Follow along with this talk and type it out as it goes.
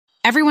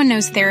Everyone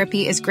knows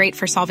therapy is great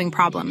for solving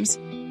problems,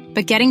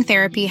 but getting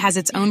therapy has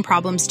its own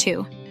problems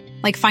too,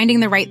 like finding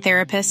the right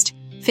therapist,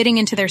 fitting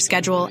into their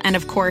schedule, and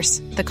of course,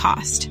 the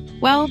cost.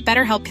 Well,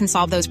 BetterHelp can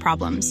solve those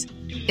problems.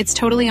 It's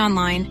totally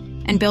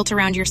online and built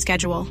around your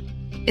schedule.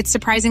 It's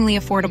surprisingly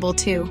affordable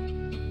too.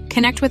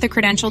 Connect with a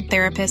credentialed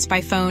therapist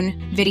by phone,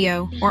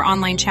 video, or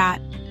online chat,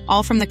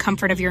 all from the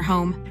comfort of your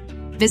home.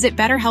 Visit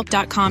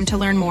BetterHelp.com to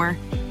learn more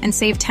and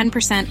save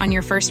 10% on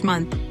your first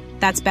month.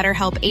 That's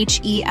BetterHelp,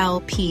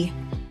 H-E-L-P.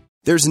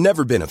 There's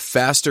never been a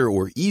faster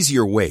or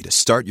easier way to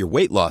start your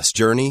weight loss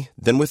journey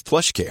than with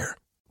PlushCare.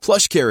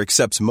 PlushCare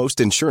accepts most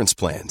insurance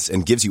plans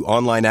and gives you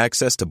online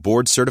access to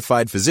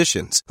board-certified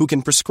physicians who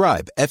can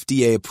prescribe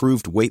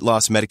FDA-approved weight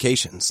loss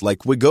medications like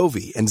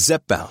Wegovy and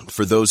Zepbound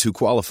for those who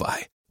qualify.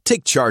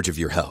 Take charge of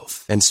your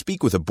health and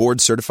speak with a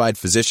board-certified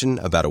physician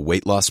about a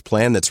weight loss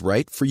plan that's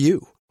right for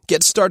you.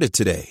 Get started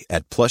today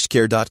at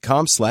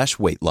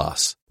plushcare.com/weight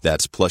loss.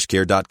 That's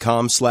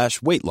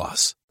plushcare.com/weight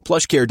loss.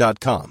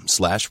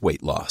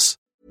 plushcare.com/weight loss.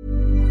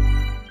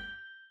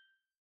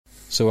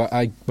 So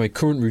my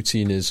current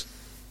routine is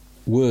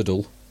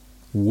Wordle,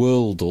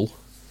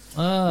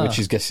 which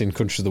is guessing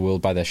countries of the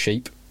world by their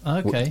shape,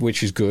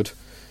 which is good.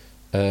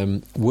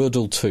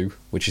 Wordle 2,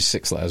 which is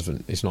 6 letters,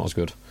 but it's not as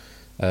good.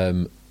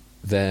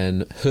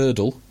 Then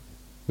Hurdle,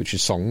 which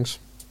is songs,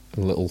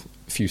 a little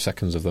few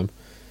seconds of them.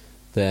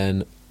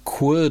 Then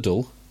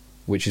Quordle,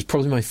 which is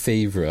probably my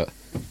favourite,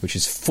 which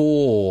is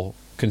 4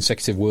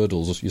 consecutive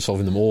wordles. You're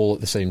solving them all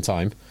at the same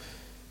time.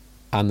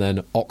 And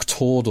then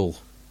Octordle,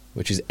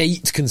 which is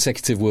 8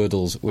 consecutive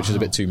wordles, which is a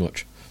bit too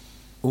much.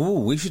 Ooh,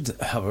 we should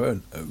have our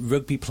own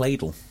rugby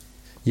playdle.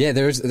 Yeah,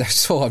 there is.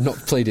 So I've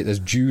not played it. There's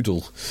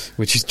Judel,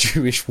 which is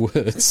Jewish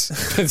words.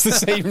 It's the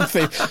same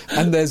thing.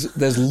 And there's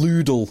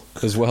Loodle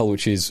as well,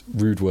 which is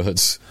rude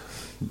words.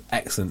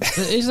 Excellent.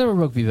 Is there a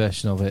rugby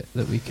version of it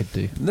that we could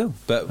do? No,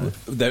 but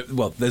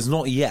there's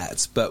not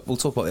yet. But we'll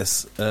talk about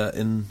this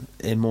in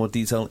more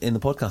detail in the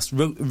podcast.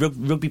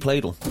 Rugby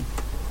playdle.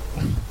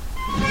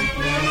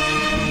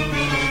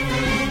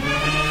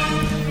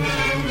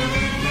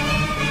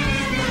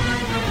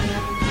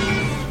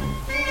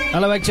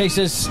 Hello, Egg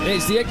Chasers.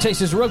 It's the Egg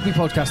Chasers Rugby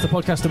Podcast, the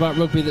podcast about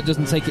rugby that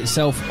doesn't take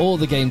itself or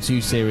the game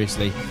too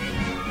seriously.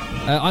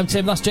 I'm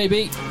Tim, that's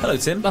JB. Hello,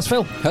 Tim. That's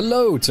Phil.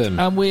 Hello, Tim.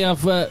 And we have,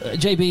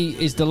 JB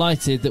is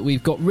delighted that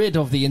we've got rid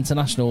of the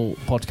international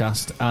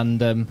podcast and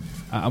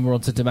we're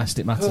on to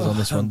domestic matters on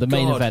this one, the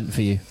main event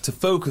for you. To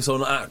focus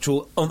on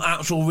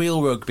actual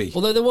real rugby.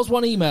 Although there was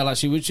one email,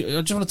 actually, which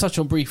I just want to touch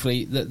on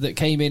briefly, that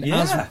came in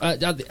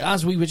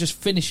as we were just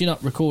finishing up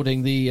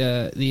recording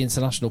the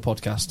international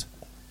podcast.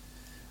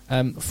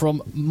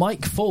 From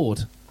Mike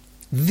Ford.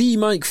 The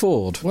Mike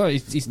Ford. Well,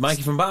 he's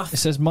Mikey from Bath. It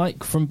says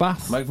Mike from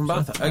Bath. Mike from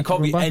Bath. It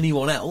can't be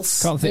anyone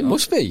else. Can't think. It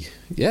must be.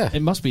 Yeah.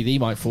 It must be the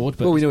Mike Ford.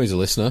 But well, we know he's a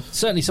listener.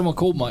 Certainly someone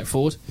called Mike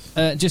Ford.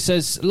 Just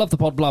says, love the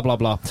pod, blah, blah,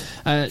 blah.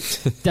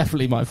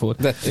 Definitely Mike Ford.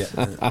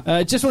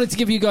 Just wanted to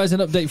give you guys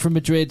an update from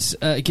Madrid.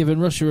 Given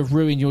Russia have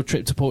ruined your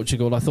trip to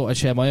Portugal, I thought I'd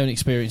share my own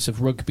experience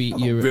of Rugby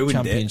Europe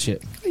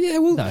Championship. Yeah,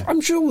 well, no. I'm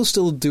sure we'll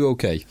still do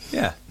okay.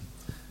 Yeah.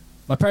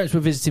 My parents were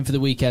visiting for the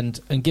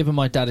weekend, and given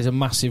my dad is a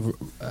massive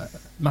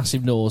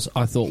Norse,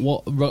 I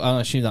thought,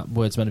 I assume that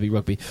word's meant to be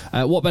rugby.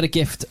 What better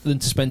gift than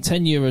to spend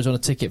 €10 on a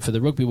ticket for the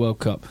Rugby World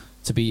Cup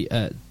to the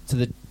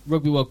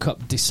Rugby World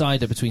Cup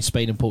decider between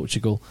Spain and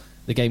Portugal.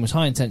 The game was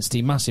high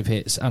intensity, massive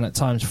hits, and at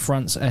times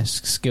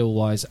France-esque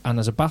skill-wise. And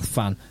as a Bath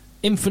fan,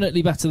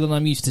 infinitely better than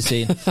I'm used to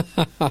seeing.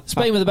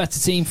 Spain with a better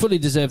team fully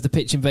deserved the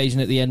pitch invasion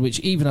at the end, which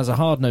even as a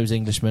hard-nosed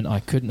Englishman I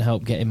couldn't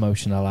help get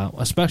emotional out.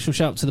 A special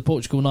shout to the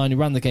Portugal 9 who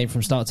ran the game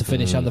from start to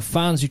finish, and the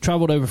fans who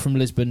travelled over from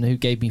Lisbon who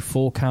gave me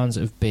 4 cans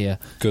of beer.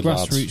 Good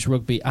Grassroots lads.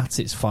 Rugby at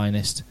its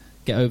finest.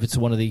 Get over to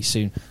one of these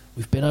soon.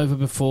 We've been over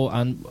before,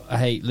 and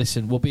hey,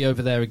 listen, we'll be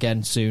over there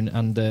again soon,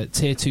 and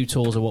Tier 2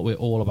 tours are what we're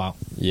all about.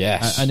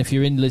 Yes. And if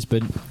you're in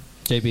Lisbon,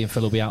 JB and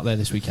Phil will be out there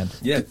this weekend.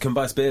 Yeah, come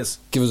buy spears.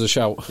 Give us a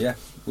shout. Yeah.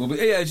 We'll be,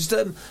 just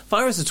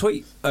fire us a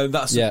tweet.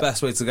 That's the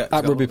best way to get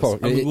at Rugby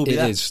Podcast. It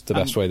there. is the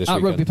best way this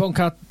at weekend.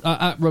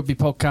 At Rugby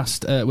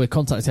Podcast, we're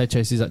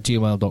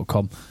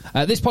contactheadchasers@gmail.com.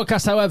 This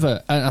podcast,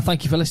 however,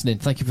 thank you for listening.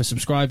 Thank you for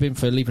subscribing,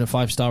 for leaving a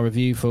 5-star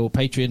review, for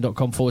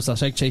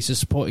patreon.com/eggchasers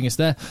supporting us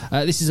there.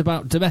 This is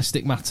about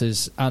domestic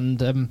matters,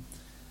 and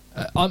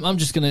I'm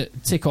just going to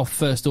tick off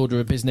first order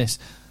of business.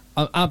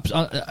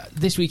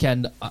 This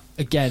weekend,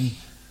 again,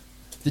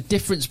 the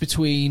difference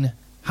between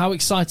how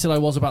excited I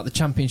was about the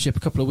championship a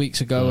couple of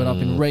weeks ago, and I've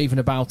been raving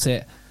about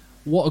it.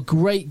 What a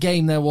great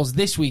game there was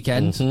this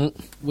weekend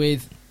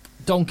with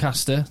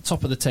Doncaster,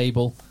 top of the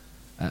table,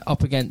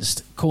 up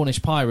against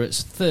Cornish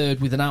Pirates,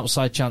 third with an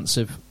outside chance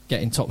of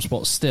getting top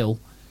spots still.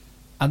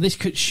 And this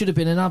should have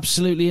been an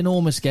absolutely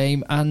enormous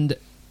game, and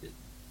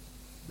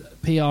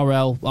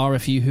PRL,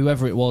 RFU,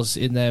 whoever it was,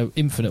 in their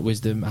infinite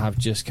wisdom, have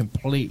just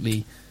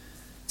completely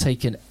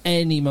taken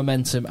any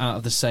momentum out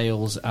of the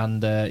sails,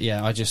 and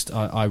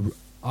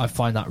I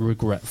find that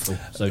regretful.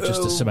 So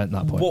just to cement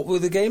that point. What were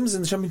the games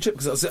in the championship?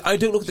 Because I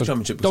don't look at the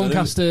championship.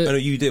 Doncaster. I know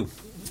you do.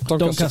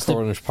 Doncaster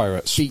Cornish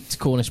Pirates beat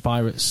Cornish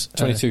Pirates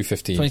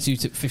 22-15.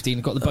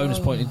 22-15. Got the bonus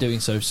point in doing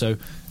so. So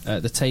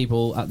the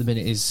table at the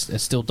minute is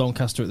still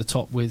Doncaster at the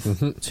top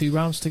with 2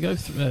 rounds to go.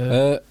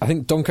 I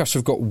think Doncaster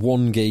have got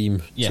 1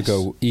 game to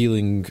go.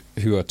 Ealing,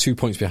 who are 2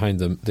 points behind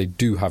them, they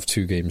do have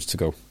 2 games to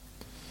go.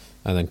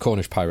 And then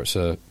Cornish Pirates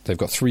they've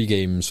got 3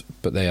 games,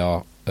 but they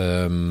are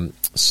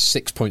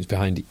 6 points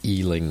behind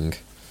Ealing.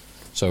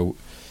 So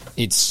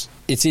it's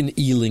in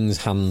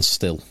Ealing's hands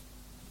still.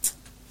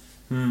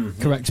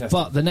 Correct.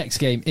 But the next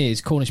game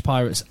is Cornish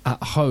Pirates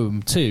at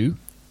home to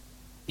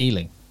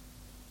Ealing.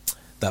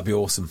 That'd be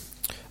awesome.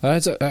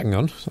 Hang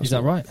on. Is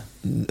that right?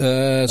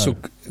 So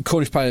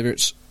Cornish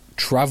Pirates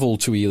travel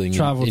to Ealing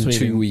in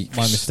 2 weeks.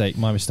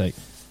 My mistake.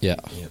 Yeah.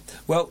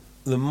 Well,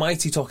 the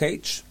mighty Toc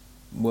H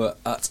were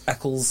at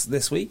Eccles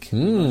this week. We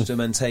managed to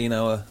maintain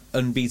our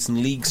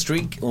unbeaten league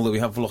streak, although we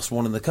have lost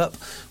 1 in the cup,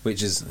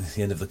 which is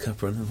the end of the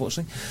cup run,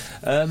 unfortunately.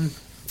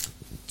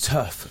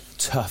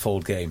 Tough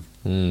old game.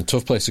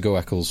 Tough place to go,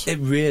 Eccles. It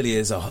really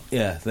is.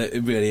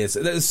 It really is.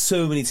 There's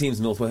so many teams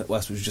in North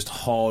West which are just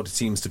hard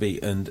teams to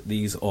beat, and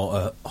these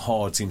are a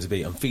hard team to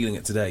beat. I'm feeling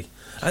it today.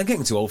 I'm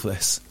getting too old for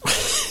this.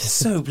 It's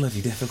so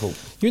bloody difficult.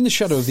 You're in the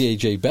shadow of the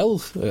AJ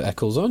Bell at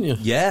Eccles, aren't you?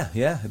 Yeah.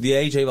 The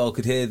AJ Bell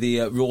could hear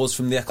the roars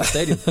from the Eccles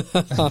Stadium.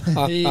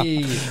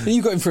 And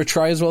you got in for a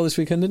try as well this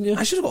weekend, didn't you?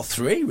 I should have got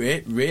 3,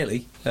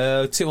 really.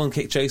 2-1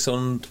 kick chase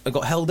on. I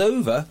got held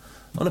over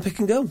on a pick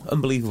and go.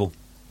 Unbelievable.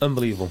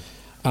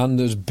 And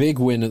there's a big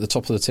win at the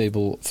top of the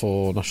table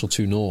for National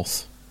 2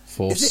 North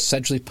for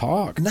Sedgley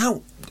Park.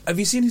 Now, have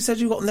you seen who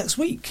Sedgley got next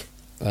week?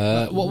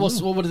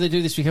 What did they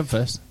do this weekend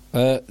first?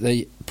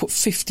 They put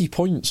 50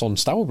 points on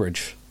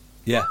Stourbridge.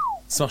 Yeah,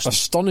 smashed them.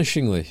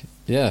 Astonishingly,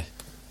 yeah.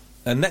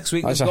 And next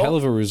week... That's a hell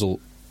of a result.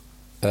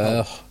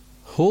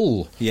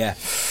 Hull. Yeah.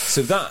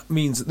 So that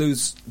means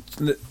those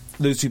 2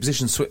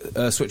 positions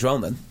switch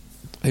around then.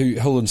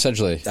 Hull and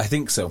Sedgley? I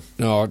think so.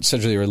 No,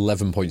 Sedgley are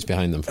 11 points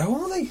behind them.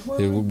 Oh, are they?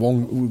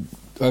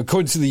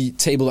 According to the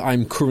table that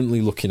I'm currently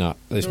looking at,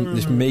 this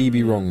may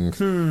be wrong.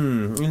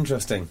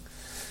 Interesting.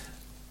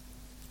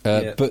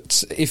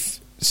 But if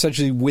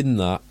Sedgley win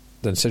that,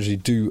 then Sedgley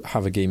do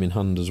have a game in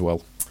hand as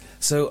well.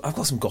 So I've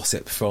got some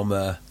gossip from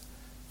the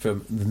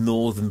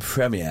Northern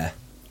Premier.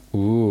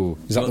 Ooh,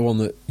 is that the one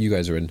that you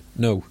guys are in?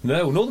 No,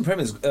 Northern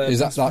Premier is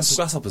that's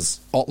Grasshoppers.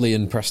 Otley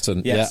and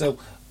Preston. Yeah. So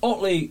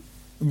Otley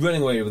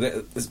running away with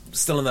it. It's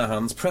still in their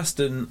hands.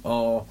 Preston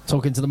are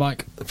talking to the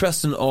mic.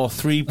 Preston are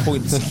 3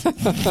 points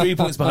 3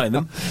 points behind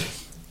them.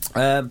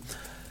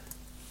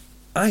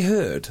 I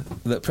heard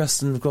that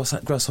Preston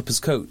Grasshoppers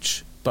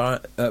coach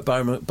Byron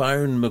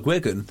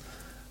McGuigan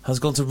has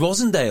gone to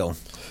Rosendale,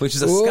 which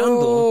is a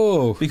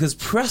scandal because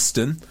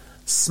Preston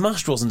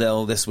smashed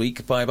Rosendale this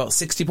week by about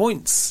 60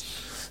 points.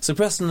 So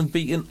Preston had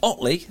beaten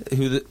Otley,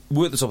 who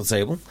were at the top of the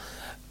table.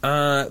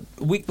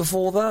 Week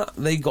before that,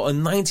 they got a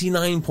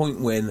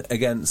 99-point win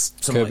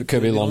against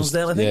Kirby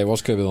Lonsdale, I think. Yeah, it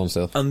was Kirby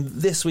Lonsdale. And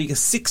this week, a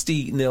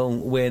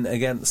 60-0 win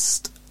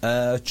against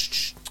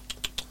Rosendale.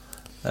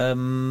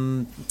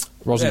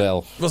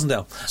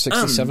 Rosendale.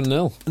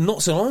 67-0.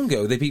 Not so long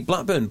ago, they beat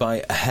Blackburn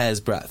by a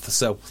hair's breadth.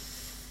 So,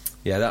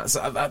 yeah,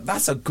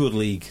 that's a good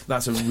league.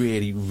 That's a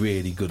really,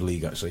 really good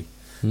league, actually.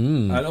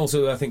 And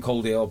also, I think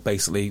Caldy are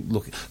basically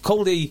looking...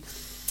 Caldy,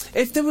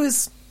 if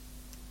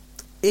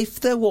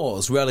there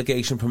was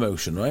relegation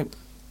promotion, right?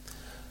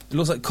 It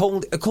looks like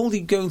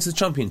Caldy going to the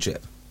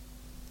Championship.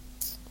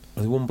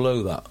 Are they one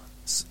below that?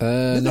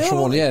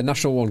 National 1, yeah.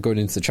 National 1 going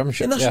into the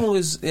Championship. The National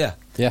is, yeah.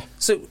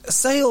 So,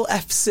 Sale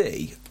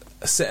FC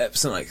set up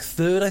something like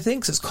 3rd, I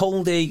think. So, it's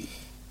Caldy,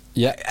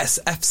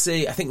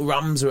 FC. I think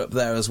Rams are up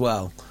there as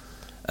well.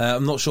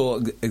 I'm not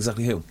sure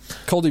exactly who.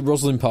 Caldy,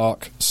 Roslyn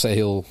Park,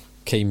 Sale,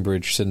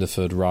 Cambridge,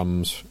 Cinderford,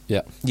 Rams.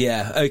 Yeah.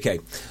 Yeah, okay.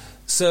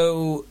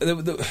 So there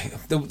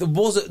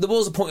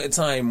was a point in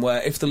time where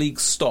if the league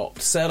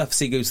stopped, Sale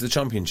FC goes to the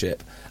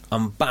Championship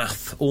and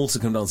Bath also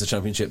come down to the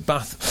Championship.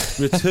 Bath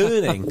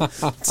returning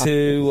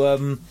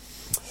to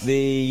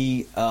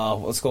the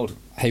what's it called?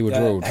 Hayward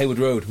Road. Hayward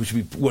Road, which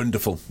would be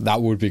wonderful.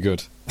 That would be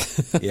good.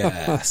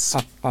 Yes.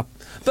 But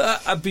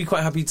I'd be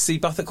quite happy to see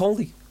Bath at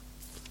Caldy.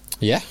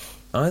 Yeah.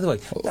 Either way,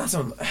 that's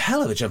a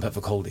hell of a jump up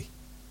for Caldy.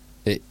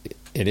 It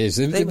is.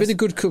 They've been a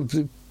good club.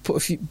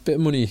 Put a bit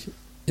of money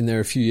in there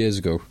a few years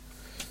ago.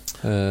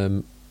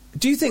 Do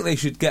you think they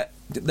should get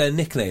their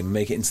nickname and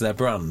make it into their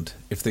brand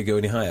if they go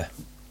any higher?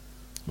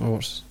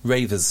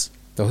 Ravers.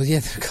 Oh yeah,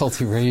 they're called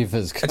the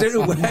Ravers. I don't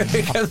know where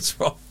it comes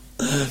from.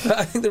 But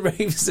I think the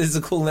Ravers is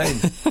a cool name.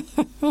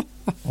 I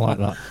like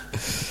that.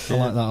 I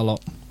like that a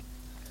lot.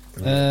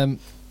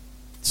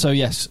 So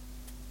yes,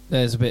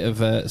 there's a bit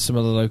of some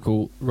of the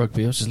local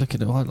rugby. I was just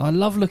looking at. I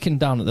love looking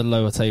down at the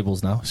lower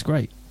tables now. It's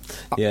great.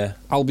 Yeah,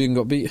 Albion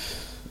got beat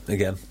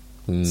again.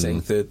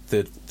 Same third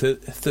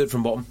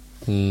from bottom.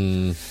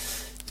 Yeah.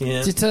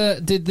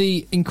 Did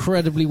the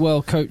incredibly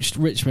well coached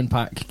Richmond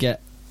pack get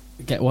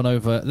one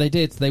over? They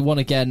did. They won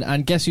again,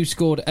 and guess who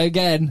scored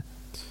again?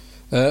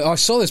 I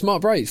saw this.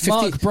 Mark Bright.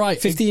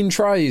 15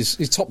 tries.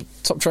 He's top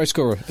try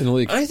scorer in the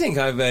league. I think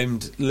I've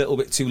aimed a little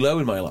bit too low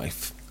in my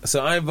life.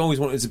 So I've always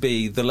wanted to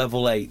be the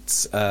level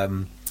 8 Louis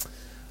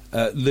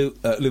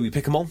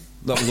Picamon.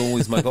 That was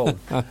always my goal.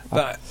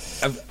 But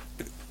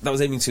that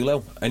was aiming too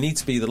low. I need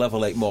to be the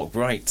level 8 Mark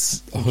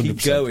Bright.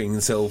 Keep going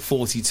until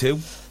 42.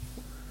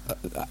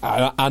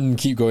 And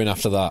keep going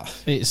after that.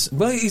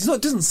 Well, he's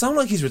not. Doesn't sound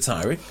like he's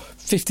retiring.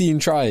 15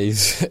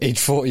 tries, age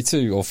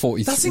 42 or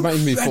 43. That's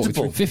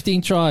incredible.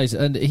 15 tries,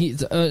 and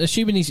he's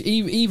assuming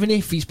even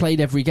if he's played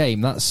every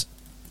game, that's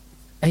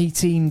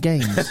 18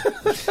 games.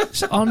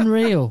 It's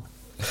unreal.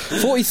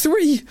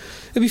 43.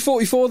 He'll be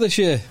 44 this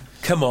year.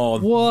 Come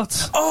on.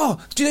 What?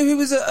 Oh, do you know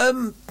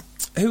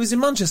who was in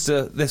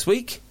Manchester this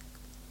week?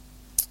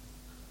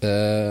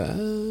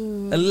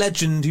 A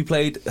legend who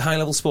played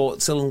high-level sport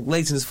till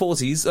late in his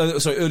 40s.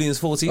 Early in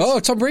his 40s. Oh,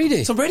 Tom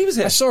Brady. Tom Brady was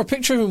here. I saw a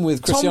picture of him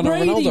with Cristiano Ronaldo.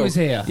 Tom Brady was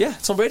here. Yeah,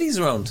 Tom Brady's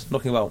around,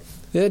 knocking about.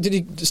 Yeah, did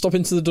he stop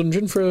into the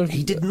dungeon for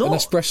He did not. an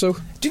espresso?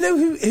 Do you know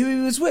who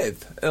he was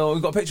with? Or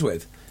we got a picture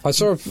with? I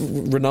saw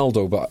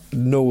Ronaldo, but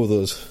no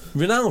others.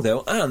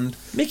 Ronaldo and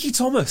Mickey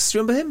Thomas. Do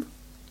you remember him?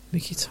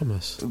 Mickey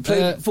Thomas.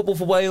 Played football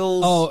for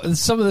Wales. Oh, and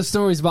some of the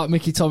stories about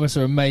Mickey Thomas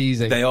are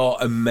amazing. They are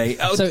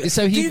amazing.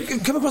 So he, do you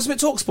come across him at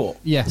TalkSport?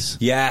 Yes.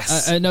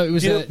 Yes. No, it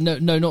was no,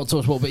 not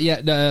TalkSport,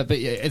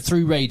 but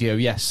through radio.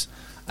 Yes,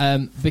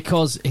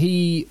 because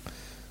he.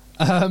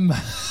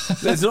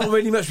 There's not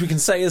really much we can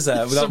say, is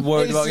there, without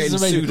worrying about getting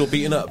sued or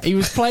beaten up. He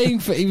was playing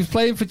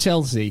for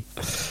Chelsea,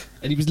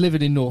 and he was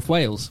living in North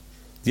Wales.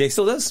 Yeah, he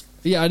still does.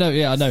 Yeah, I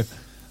know.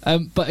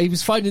 But he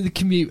was finding the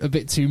commute a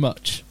bit too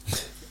much.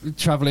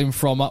 Travelling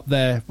from up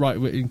there, right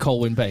in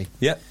Colwyn Bay.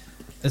 Yep.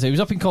 So he was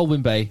up in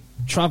Colwyn Bay,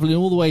 travelling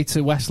all the way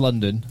to West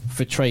London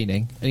for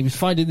training, and he was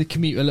finding the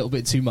commute a little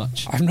bit too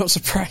much. I'm not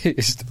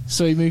surprised.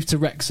 So he moved to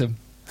Wrexham.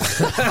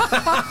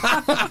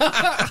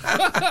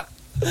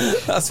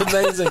 That's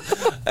amazing.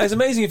 It's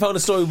amazing you found a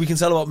story we can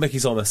tell about Mickey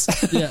Thomas.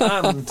 Yeah,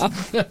 and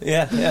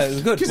it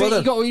was good.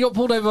 Well, he got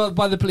pulled over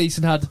by the police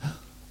and had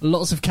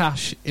lots of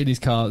cash in his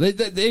car.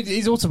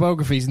 His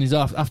autobiographies and his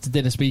after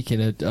dinner speaking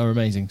are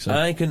amazing. So.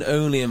 I can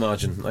only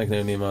imagine.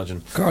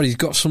 God, he's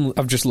got some.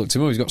 I've just looked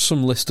him up. He's got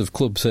some list of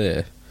clubs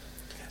here.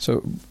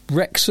 So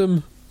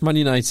Wrexham, Man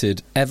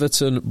United,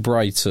 Everton,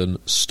 Brighton,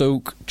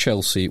 Stoke,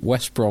 Chelsea,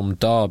 West Brom,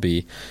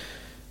 Derby,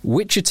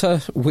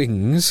 Wichita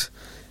Wings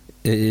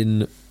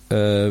in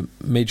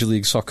Major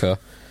League Soccer,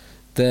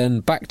 then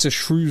back to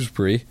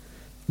Shrewsbury,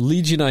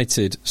 Leeds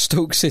United,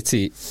 Stoke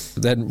City,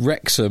 then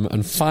Wrexham,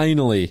 and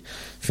finally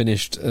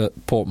finished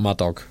at Port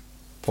Madog.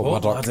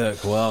 Port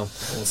Madog, wow.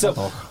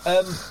 So,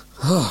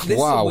 this is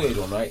a weird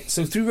one, right?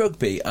 So through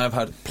rugby, I've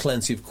had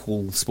plenty of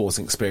cool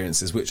sporting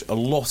experiences, which a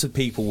lot of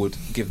people would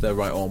give their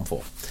right arm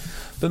for.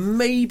 But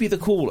maybe the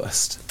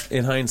coolest,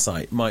 in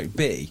hindsight, might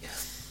be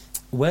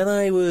when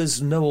I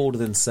was no older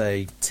than,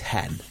 say,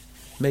 10,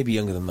 maybe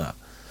younger than that.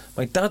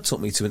 My dad took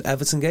me to an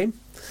Everton game.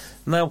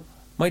 Now,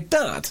 my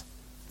dad,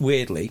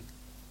 weirdly,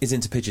 is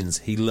into pigeons.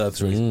 He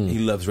loves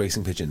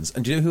racing pigeons.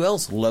 And do you know who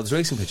else loves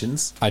racing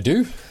pigeons? I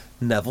do.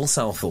 Neville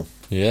Southall.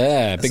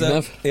 Yeah, Big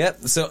Nev. Yeah,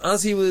 so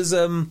as he was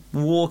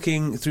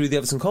walking through the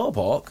Everton car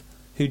park,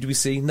 who do we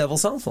see? Neville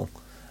Southall.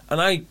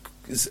 And I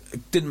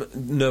didn't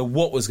know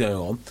what was going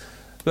on,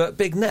 but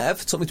Big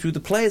Nev took me through the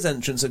players'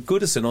 entrance at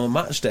Goodison on a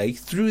match day,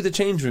 through the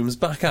change rooms,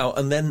 back out,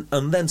 and then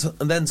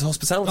to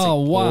hospitality. Oh,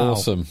 wow.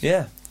 Awesome.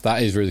 Yeah.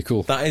 That is really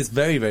cool. That is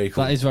very, very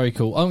cool. That is very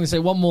cool. I'm going to say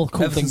one more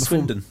cool Everton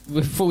thing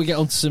before we get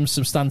on to some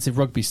substantive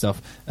rugby stuff.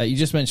 You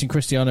just mentioned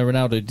Cristiano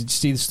Ronaldo. Did you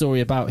see the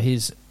story about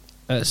his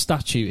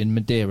statue in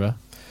Madeira?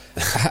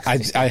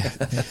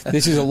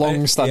 This is a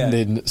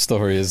long-standing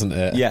story, isn't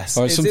it? Yes.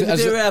 It's in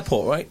Madeira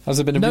Airport, right? Has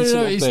there been a No,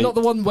 update? it's not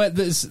the one where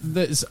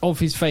that's of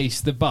his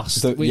face, the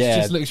bust, which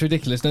just looks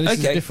ridiculous. No, this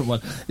is a different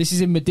one. This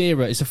is in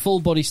Madeira. It's a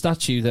full-body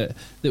statue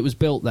that was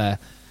built there.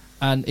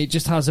 And it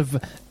just has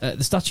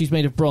the statue's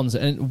made of bronze,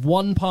 and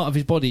one part of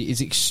his body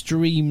is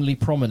extremely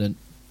prominent.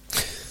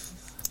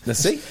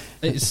 Let's see.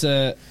 It's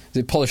is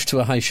it polished to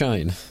a high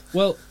shine?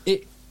 Well,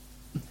 it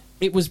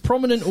was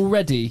prominent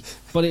already,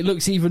 but it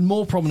looks even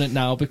more prominent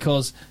now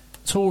because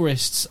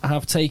tourists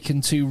have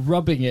taken to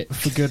rubbing it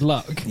for good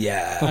luck.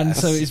 Yeah, and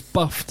so it's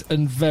buffed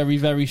and very,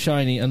 very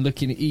shiny and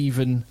looking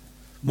even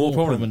more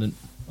prominent.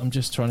 I'm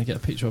just trying to get a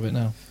picture of it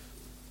now.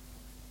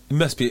 It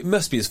must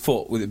be his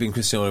foot, with it being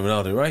Cristiano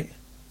Ronaldo, right?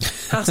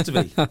 Has to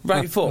be.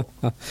 Right foot.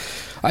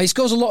 He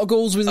scores a lot of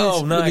goals with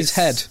his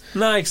head.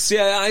 Nice,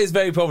 yeah, that is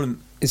very prominent.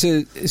 He's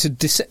a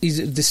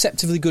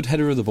deceptively good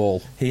header of the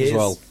ball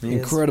well.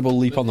 Incredible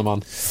leap on the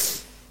man.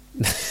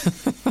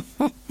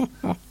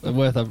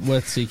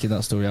 Worth seeking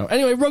that story out.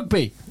 Anyway,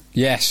 rugby.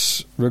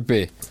 Yes,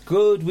 rugby.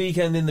 Good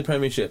weekend in the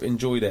Premiership.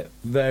 Enjoyed it.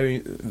 Very,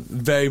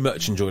 very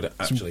much enjoyed it,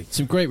 actually.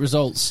 Some great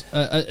results.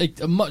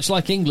 Much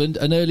like England,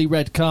 an early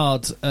red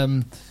card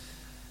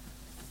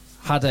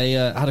had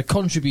a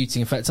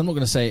contributing effect. I'm not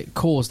going to say it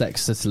caused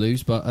Exeter to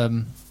lose, but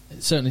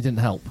it certainly didn't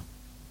help.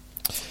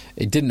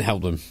 It didn't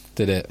help them,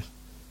 did it?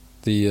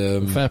 The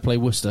fair play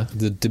Worcester.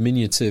 The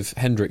diminutive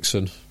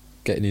Hendrickson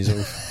getting his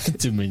own.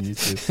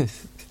 Diminutive.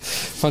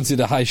 Fancied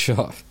a high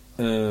shot.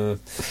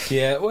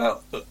 Yeah,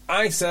 well,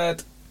 I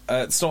said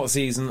at the start of the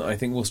season, I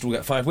think Worcester will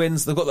get 5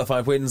 wins. They've got their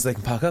 5 wins. They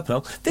can pack up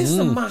now. This is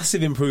a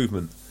massive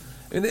improvement.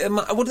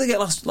 What did they get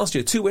last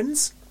year? 2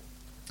 wins?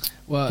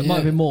 Well, it might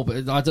have been more,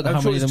 but I don't know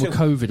how many of them were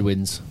COVID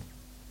wins.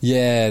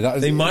 Yeah,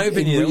 they might have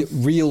been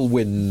real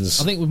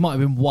wins. I think we might have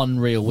been 1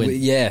 real win.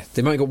 Yeah,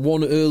 they might have got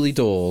 1 early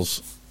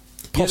doors,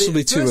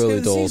 possibly 2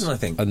 early doors, season, I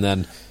think. And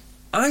then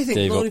I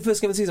think not only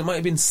first game of the season, it might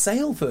have been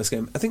Sale first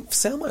game. I think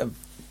Sale might have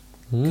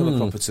come a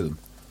proper to them.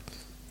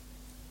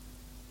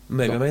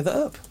 Maybe I made that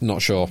up.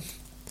 Not sure.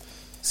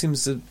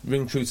 Seems to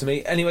ring true to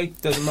me. Anyway,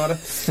 doesn't matter.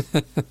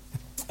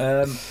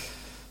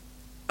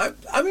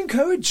 I'm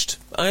encouraged.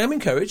 I am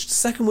encouraged.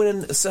 Second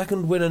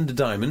win under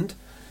Diamond.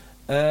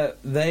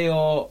 They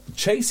are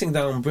chasing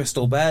down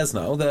Bristol Bears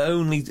now. They're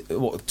only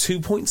 2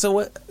 points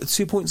away.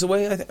 2 points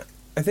away,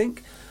 I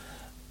think.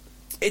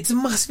 It's a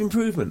massive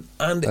improvement,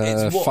 and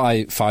it's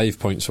 5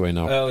 points away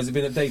now. Oh, has it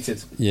been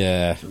updated?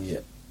 Yeah.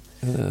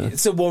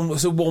 It's a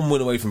one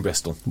win away from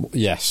Bristol.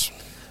 Yes,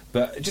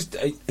 but just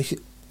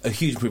a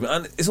huge improvement,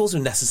 and it's also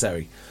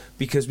necessary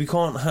because we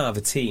can't have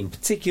a team,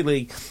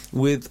 particularly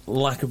with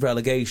lack of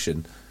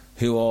relegation,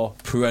 who are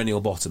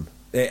perennial bottom.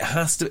 It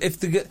has to. If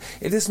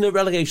this no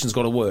relegation's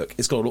got to work,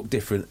 it's got to look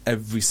different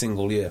every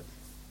single year.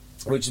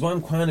 Which is why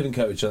I'm kind of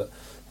encouraged that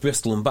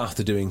Bristol and Bath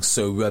are doing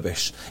so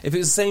rubbish. If it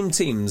was the same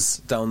teams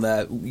down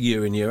there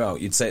year in year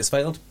out, you'd say it's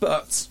failed.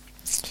 But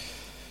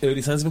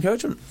early signs of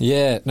encouragement.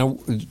 Yeah. Now,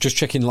 just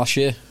checking last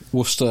year,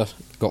 Worcester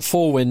got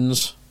 4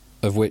 wins,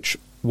 of which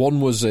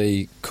 1 was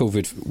a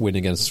COVID win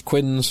against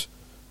Quinns,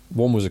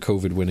 1 was a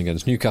COVID win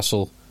against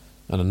Newcastle,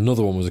 and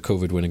another 1 was a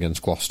COVID win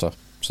against Gloucester.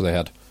 So they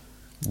had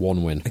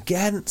 1 win.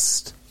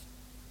 Against?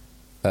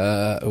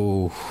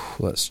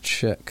 Let's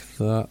check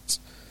that.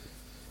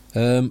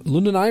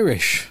 London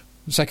Irish,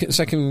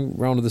 second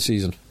round of the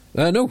season.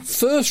 No,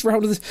 first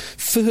round of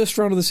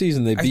the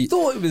season. They beat. I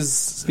thought it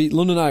was beat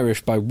London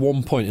Irish by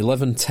 1 point,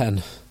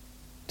 11-10.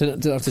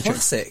 Didn't have to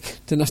classic.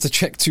 Didn't have to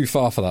check too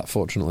far for that,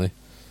 fortunately.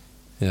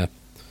 Yeah,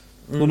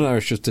 London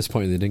Irish just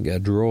disappointed they didn't get a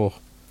draw.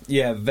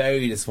 Yeah,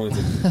 very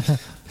disappointed.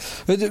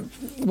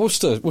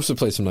 Worcester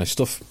played some nice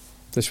stuff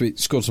this week,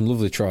 scored some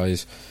lovely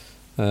tries,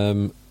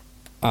 and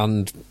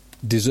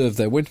deserved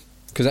their win.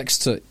 Because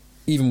Exeter,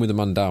 even with a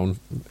man down,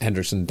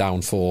 Hendrickson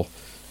down for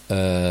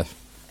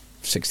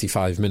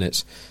 65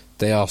 minutes,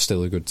 they are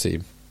still a good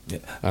team. Yeah.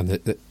 And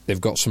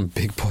they've got some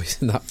big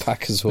boys in that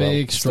pack as well.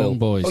 Big, strong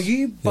boys. Are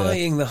you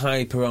buying the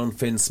hype around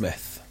Finn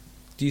Smith?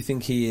 Do you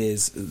think he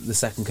is the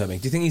second coming?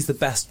 Do you think he's the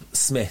best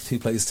Smith who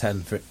plays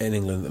 10 in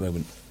England at the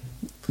moment?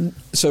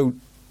 So,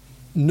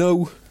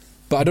 no,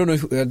 but I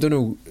don't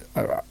know.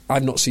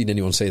 I've not seen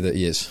anyone say that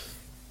he is.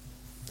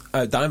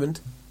 Diamond.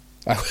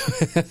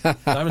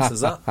 Diamond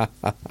says that.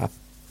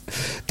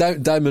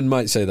 Diamond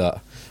might say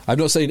that. I'm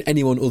not saying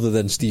anyone other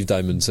than Steve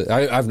Diamond.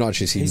 I've not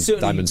actually seen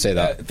Diamond say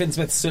that. Finn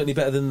Smith's certainly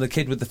better than the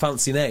kid with the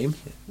fancy name.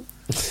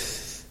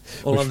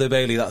 Orlando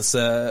Bailey. That's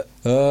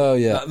oh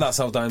yeah. That's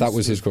how Diamond. That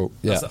was his quote.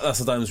 Yeah, that's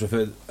how Diamond's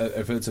referred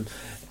to him.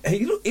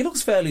 He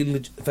looks fairly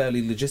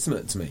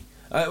legitimate to me.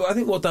 I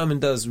think what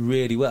Diamond does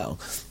really well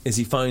is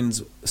he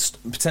finds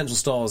potential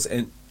stars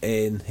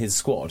in his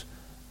squad,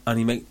 and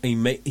he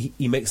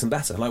makes them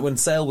better. Like when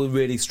Sale were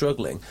really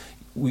struggling,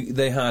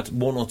 they had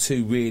 1 or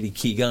 2 really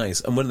key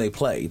guys, and when they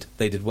played,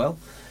 they did well.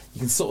 You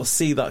can sort of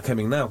see that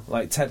coming now.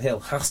 Like Ted Hill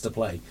has to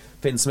play,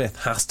 Finn Smith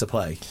has to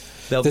play.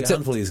 There'll be a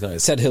handful of these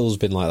guys. Ted Hill's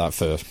been like that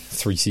for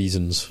 3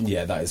 seasons.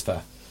 Yeah, that is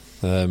fair.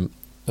 And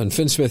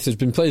Finn Smith has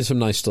been playing some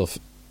nice stuff.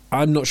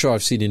 I'm not sure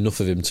I've seen enough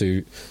of him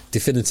to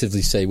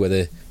definitively say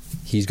whether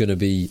he's going to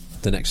be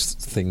the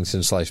next thing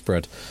since sliced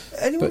bread.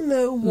 Anyone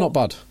know not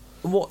bad.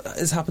 What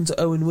has happened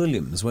to Owen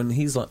Williams when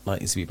he's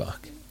likely to be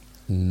back?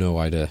 No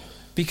idea.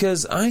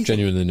 Because I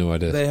genuinely no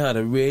idea. They had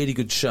a really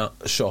good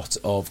shot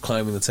of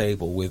climbing the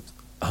table with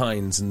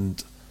Hines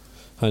and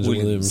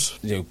Williams,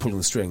 pulling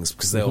the strings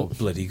because they are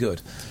bloody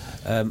good.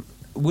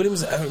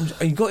 Williams,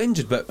 he got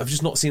injured, but I've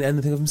just not seen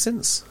anything of him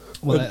since.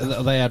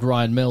 Well, they had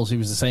Ryan Mills, who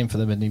was the same for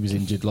them, and he was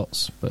injured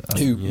lots. But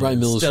Ryan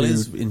Mills still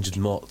is injured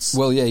lots.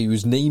 Well, yeah, he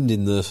was named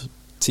in the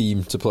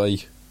team to play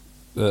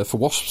for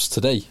Wasps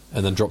today,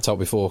 and then dropped out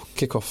before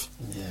kickoff.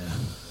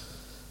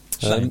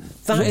 Yeah,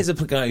 that is a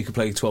guy who could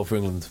play 12 for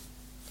England.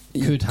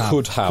 Could have.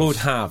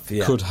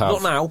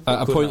 Not now.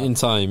 At a point in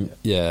time,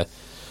 yeah.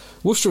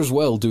 Worcester as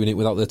well doing it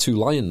without their 2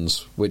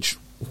 Lions, which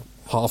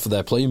half of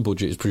their playing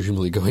budget is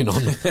presumably going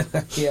on.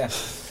 Yeah,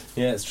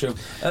 it's true.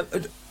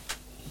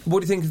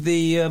 What do you think of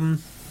the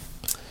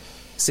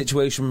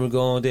situation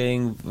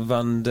regarding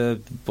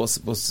what's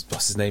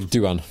his name?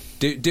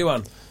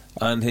 Duan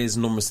and his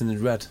non-rescinded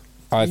red?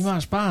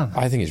 Match ban.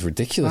 I think it's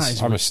ridiculous.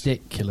 That is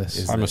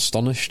ridiculous. I'm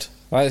astonished.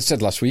 I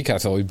said last week I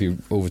thought he'd be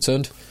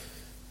overturned.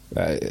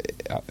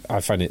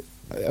 I find it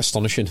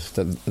astonishing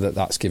that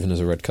that's given as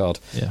a red card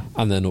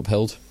and then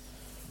upheld.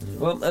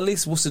 Well, at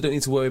least Worcester don't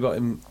need to worry about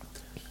him.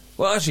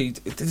 Well, actually,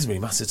 it doesn't really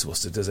matter to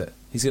Worcester, does it?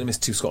 He's going to miss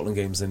 2 Scotland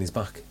games, then he's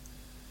back.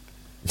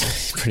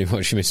 Pretty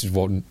much, he misses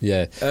 1.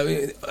 Yeah,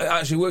 it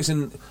actually works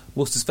in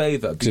Worcester's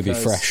favour because he'll be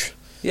fresh.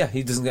 Yeah,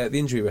 he doesn't get the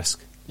injury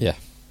risk. Yeah.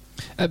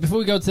 Before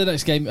we go to the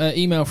next game,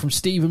 email from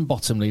Stephen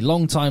Bottomley,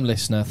 long-time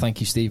listener. Thank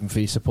you, Stephen, for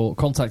your support.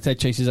 Contact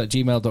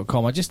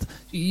headchasers@gmail.com.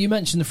 You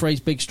mentioned the phrase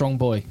 "big strong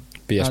boy."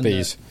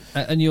 BSBs.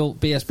 And you'll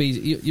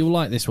BSBs. You'll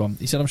like this one.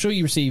 He said, "I'm sure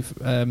you receive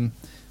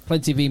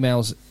plenty of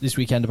emails this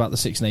weekend about the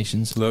Six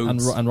Nations,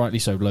 and rightly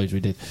so. Loads we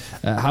did.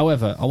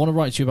 However, I want to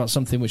write to you about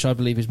something which I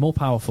believe is more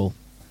powerful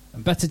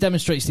and better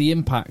demonstrates the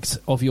impact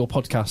of your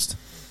podcast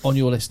on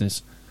your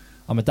listeners.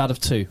 I'm a dad of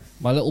 2.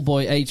 My little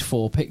boy, age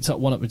 4, picked up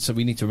one up. So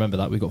we need to remember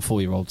that we've got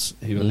 4-year-olds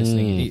who are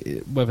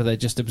listening, whether they're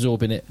just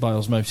absorbing it by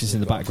osmosis in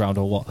the background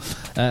or what.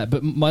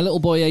 But my little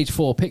boy, age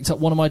 4, picked up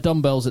one of my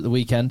dumbbells at the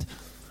weekend.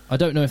 I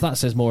don't know if that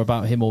says more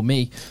about him or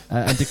me,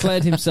 and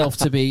declared himself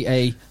to be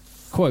a,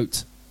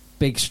 quote,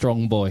 big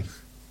strong boy.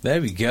 There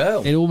we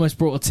go. It almost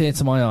brought a tear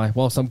to my eye.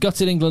 Whilst I'm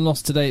gutted England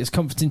lost today, it's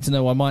comforting to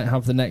know I might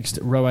have the next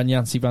Rowan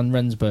Yancey van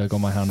Rensburg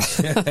on my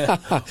hands.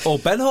 Or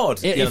Ben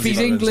Hard. If he's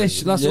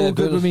English, that's all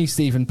good with me,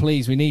 Stephen.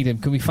 Please, we need him.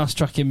 Can we fast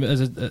track him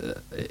as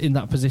in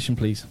that position,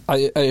 please?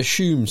 I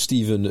assume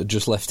Stephen had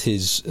just left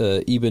his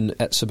Ibn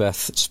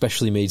Etzebeth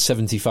specially made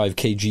 75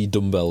 kg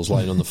dumbbells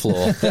lying on the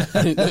floor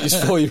that his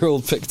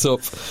 4-year-old picked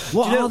up.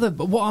 What are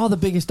the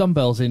biggest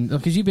dumbbells in?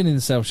 Because you've been in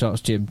the Sail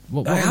Sharks gym.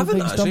 What I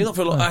haven't actually, not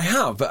for a lot. I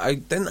have, but I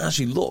didn't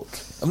actually look.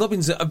 I've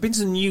been to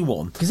the new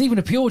one. Because even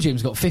a pure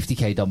gym's got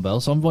 50k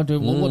dumbbells, so I'm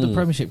wondering what do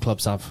Premiership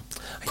clubs have?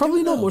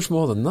 Probably not much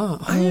more than that.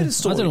 I heard a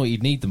story. I don't know what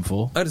you'd need them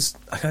for. Can I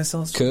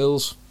start?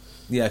 Curls.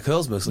 Yeah,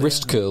 curls mostly.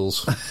 Wrist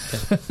curls. Can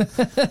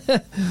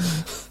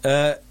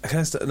I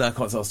start? No, I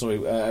can't tell a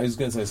story. I was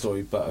going to tell a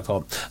story, but I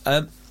can't.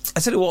 I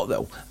tell you what,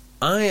 though.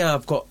 I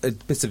have got a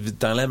bit of a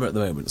dilemma at the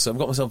moment. So I've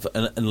got myself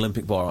an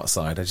Olympic bar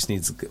outside. I just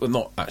need to... Well,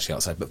 not actually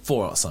outside, but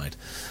 4 outside.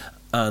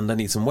 And I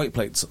need some weight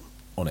plates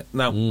on it.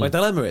 Now, my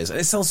dilemma is, and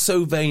it sounds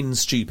so vain and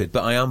stupid,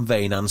 but I am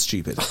vain and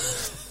stupid.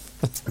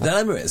 The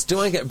dilemma is,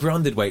 do I get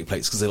branded weight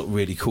plates because they look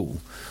really cool,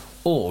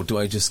 or do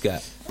I just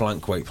get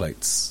blank weight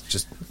plates?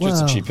 Just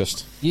the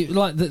cheapest. You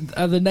like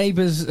the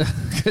neighbours,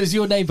 because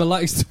your neighbour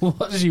likes to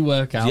watch you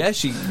work out. Yeah,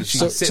 she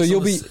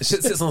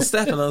sits on a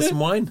step and has some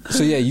wine.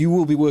 So yeah, you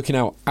will be working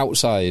out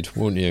outside,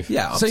 won't you?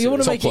 Yeah. Absolutely. So you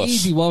want to make it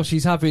easy while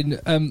she's having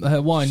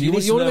her wine. You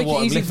want to make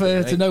it easy for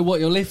her to know what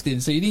you're lifting.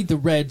 So you need the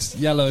red,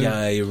 yellow,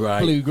 you're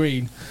right. blue,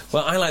 green.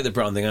 Well, I like the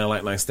branding. I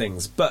like nice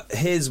things. But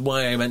here's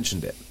why I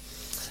mentioned it.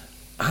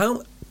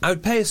 I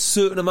would pay a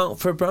certain amount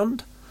for a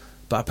brand,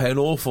 but I pay an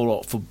awful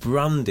lot for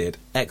branded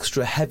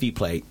extra heavy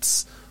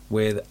plates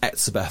with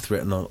Etzebeth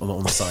written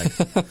on the side.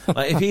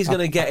 Like, if he's going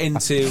to get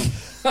into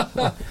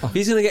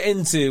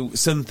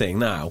something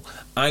now,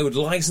 I would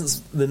license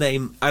the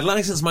name. I'd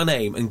license my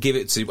name and give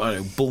it to, I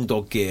don't know,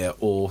 Bulldog Gear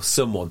or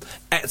someone.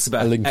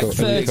 Etzebeth.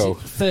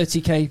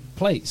 30k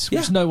plates,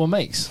 which no one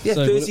makes. Yeah,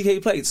 so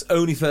 30k plates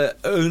only for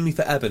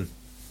Eben.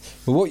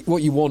 Well,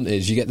 what you want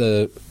is you get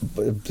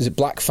is it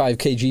black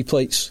 5kg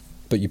plates,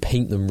 but you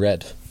paint them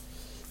red,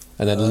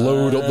 and then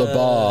load up the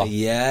bar.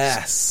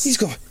 Yes, he's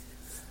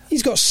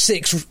got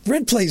 6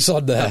 red plates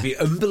on there. That'd be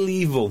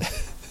unbelievable.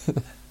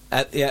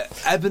 Yeah,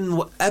 Eben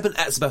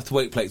Etzebeth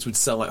weight plates would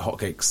sell like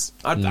hotcakes.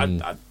 I'd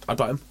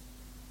buy them.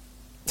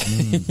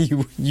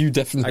 You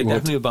definitely would. I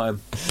definitely would buy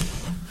them.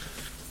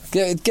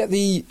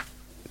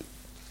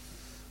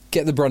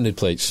 Get the branded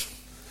plates.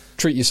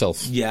 Treat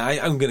yourself. Yeah,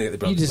 I'm going to get the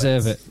branded plates. You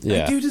deserve it.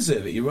 Yeah. I do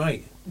deserve it, you're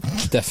right.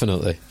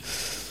 Definitely.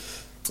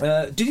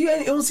 Did you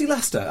want to see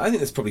Leicester? I think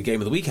that's probably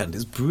game of the weekend.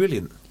 It's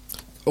brilliant.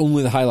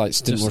 Only the highlights.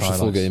 Didn't watch the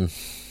full game.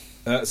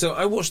 So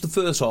I watched the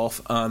first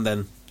half and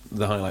then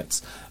the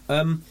highlights.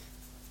 In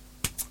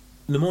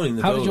the morning...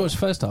 How did you watch the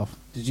first half?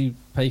 Did you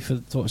pay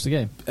to watch the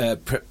game?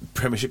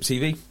 Premiership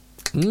TV.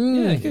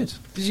 Yeah, good.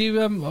 Did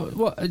you?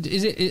 What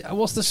is it?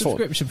 What's the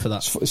subscription for that?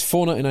 It's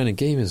 $4.99 a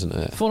game, isn't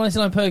it?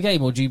 $4.99 per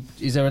game, or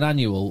is there an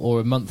annual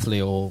or a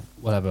monthly or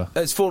whatever?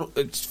 It's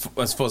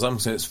as far as I'm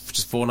concerned, it's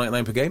just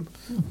 $4.99 per game.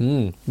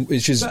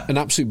 Which is an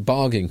absolute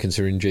bargain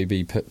considering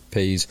JB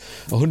pays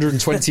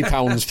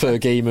 £120 per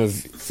game of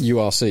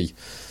URC.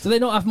 Do they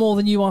not have more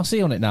than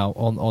URC on it now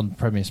on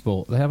Premier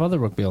Sport? They have other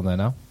rugby on there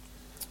now.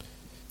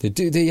 They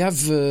do. They have.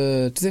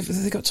 Have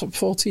they got top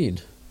 14?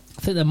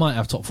 I think they might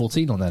have top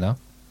 14 on there now.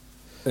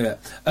 Yeah,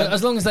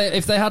 as long as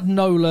if they had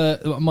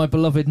Nola, my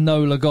beloved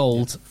Nola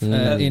Gold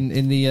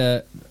in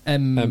the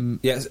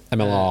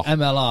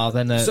MLR,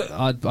 then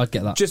I'd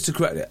get that. Just to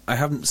correct it, I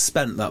haven't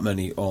spent that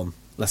money on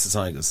Leicester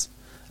Tigers.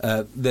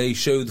 They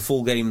show the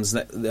full games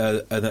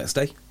the next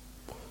day.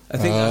 I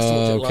think I have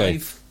to watch it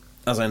live,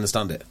 as I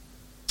understand it.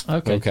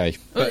 Okay.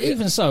 But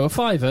even so, a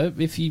fiver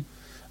if you.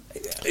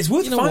 It's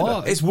worth a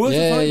fiver. It's worth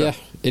a fiver. Yeah,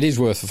 it is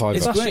worth a fiver.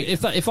 It's great.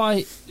 If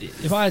I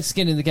had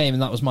skin in the game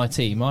and that was my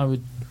team, I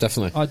would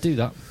definitely. I'd do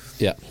that.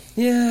 Yeah.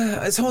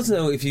 Yeah, it's hard to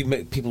know if you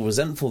make people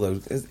resentful,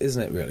 though,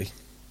 isn't it? Really.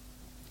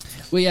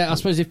 Well, yeah, I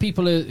suppose if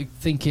people are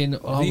thinking,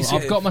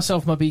 I've got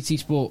myself my BT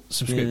Sport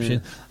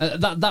subscription,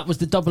 that was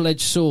the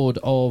double-edged sword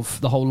of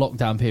the whole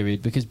lockdown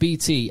period, because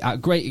BT,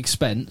 at great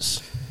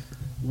expense,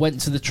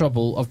 went to the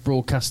trouble of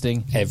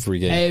broadcasting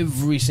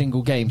every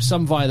single game,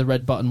 some via the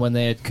red button when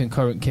they had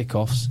concurrent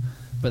kickoffs,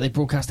 but they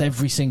broadcast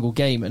every single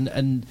game,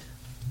 and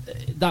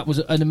that was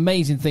an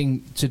amazing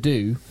thing to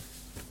do,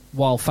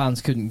 while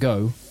fans couldn't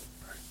go.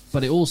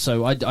 But it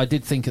also, I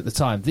did think at the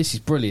time, this is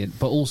brilliant,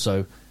 but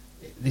also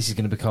this is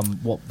going to become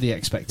what the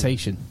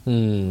expectation.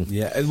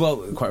 Yeah, well,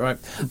 quite right.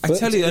 I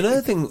tell you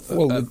another thing.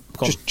 Well,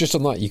 just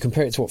on that, you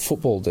compare it to what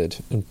football did,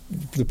 and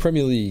the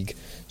Premier League.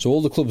 So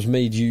all the clubs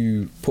made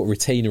you put a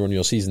retainer on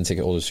your season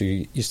ticket holder, so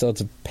you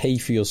started to pay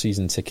for your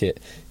season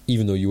ticket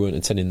even though you weren't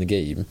attending the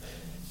game.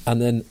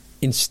 And then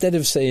instead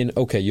of saying,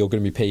 okay, you're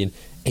going to be paying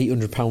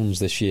 £800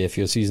 this year for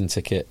your season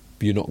ticket,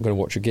 but you're not going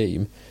to watch a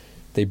game,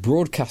 they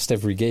broadcast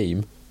every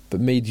game, but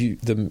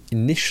made them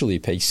initially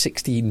pay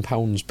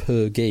 £16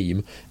 per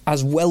game,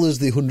 as well as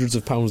the hundreds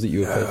of pounds that you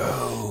were paying.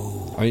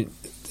 I mean,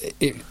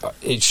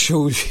 it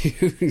shows you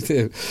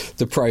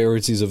the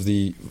priorities of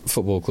the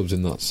football clubs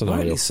in that scenario.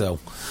 Rightly so.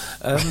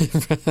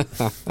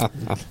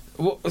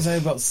 What was I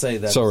about to say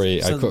there?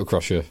 Sorry, I cut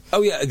across you.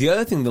 Oh yeah, the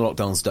other thing the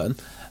lockdown's done,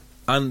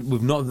 and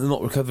we've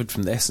not recovered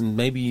from this, and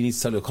maybe you need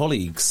to tell your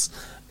colleagues.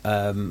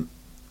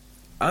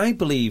 I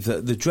believe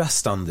that the dress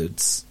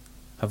standards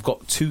have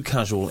got too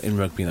casual in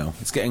rugby now.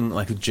 It's getting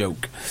like a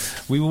joke.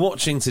 We were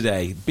watching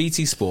today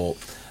BT Sport,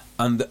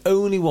 and the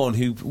only one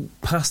who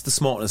passed the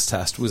smartness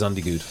test was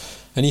Andy Good.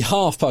 And he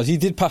half passed. He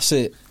did pass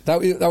it.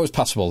 That was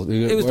passable.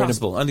 It was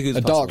passable. Andy Good's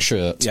a dark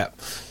shirt. Yeah.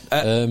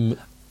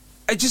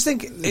 I just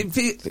think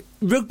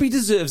rugby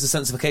deserves a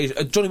sense of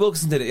occasion. Johnny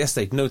Wilkinson did it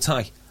yesterday. No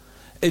tie.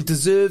 It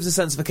deserves a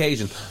sense of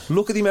occasion.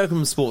 Look at the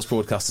American sports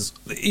broadcasters.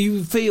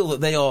 You feel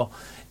that they are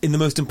in the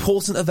most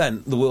important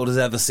event the world has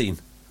ever seen.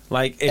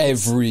 Like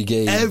every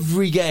game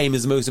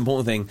is the most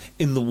important thing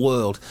in the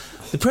world.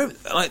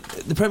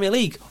 The Premier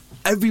League,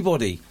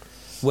 everybody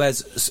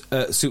wears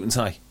suit and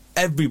tie.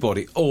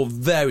 Everybody, all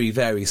very,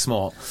 very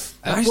smart.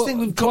 I just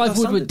think we've got Clive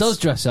Woodward does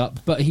dress up,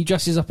 but he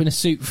dresses up in a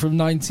suit from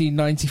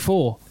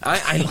 1994.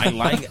 I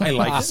like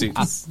the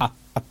suits.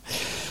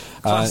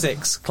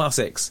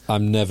 Classics.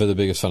 I'm never the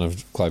biggest fan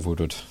of Clive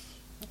Woodward.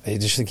 I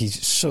just think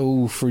he's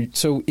so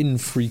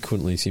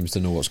infrequently seems to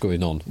know what's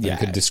going on and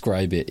can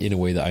describe it in a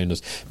way that I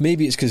understand.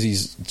 Maybe it's because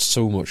he's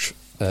so much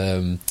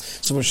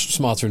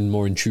smarter and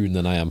more in tune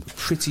than I am.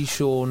 Pretty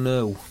sure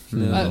no,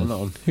 not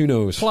on. Who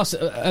knows? Plus,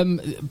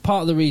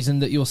 part of the reason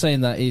that you're saying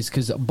that is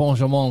because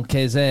Benjamin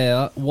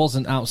Kayser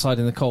wasn't outside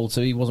in the cold,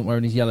 so he wasn't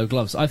wearing his yellow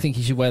gloves. I think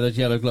he should wear those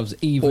yellow gloves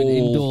even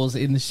indoors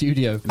in the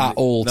studio at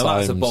all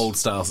times. That's a bold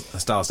style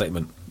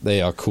statement.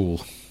 They are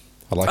cool.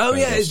 I like. Oh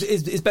yeah,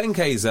 is Ben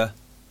Kayser?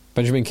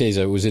 Benjamin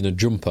Kayser was in a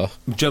jumper.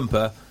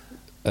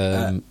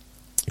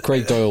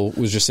 Craig Doyle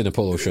was just in a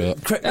polo shirt.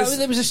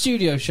 There was a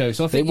studio show,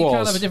 so I think you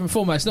can have a different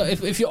format. It's not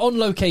if you're on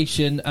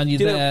location and you're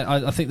there.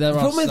 I think there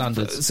are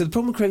standards. So the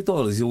problem with Craig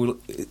Doyle is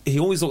he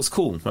always looks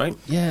cool, right?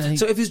 Yeah.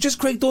 So if it's just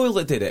Craig Doyle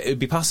that did it, it'd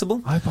be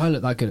passable. I hope I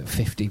look that good at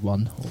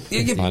 51.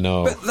 I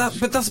know,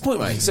 but that's the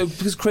point, right? So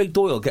because Craig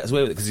Doyle gets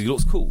away with it because he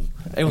looks cool,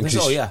 everyone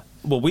thinks, oh yeah,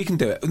 well we can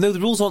do it. No,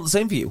 the rules aren't the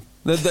same for you.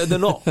 They're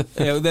not.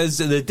 There's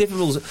different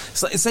rules.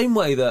 It's like the same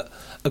way that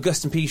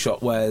Augustin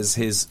Pichot wears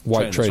his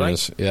white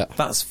trainers. Right? Yeah,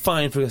 that's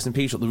fine for Augustin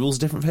Pichot. The rules are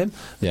different for him.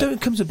 Yeah. Don't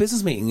come to a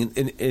business meeting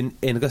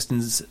in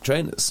Augustin's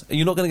trainers.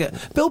 You're not going to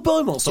get Bill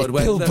Beaumont started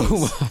wearing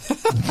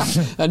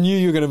those. I knew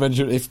you were going to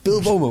mention if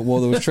Bill Beaumont wore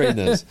those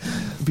trainers,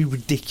 it'd be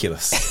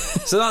ridiculous.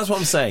 So that's what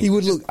I'm saying. He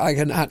would look like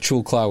an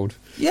actual cloud.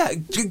 Yeah,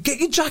 get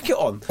your jacket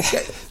on.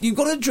 You've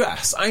got to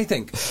dress. I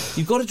think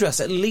you've got to dress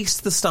at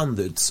least the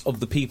standards of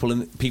the people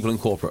in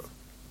corporate.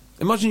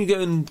 Imagine you go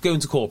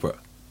into corporate.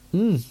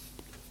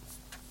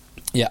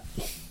 Yeah,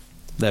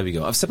 there we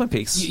go. I've said my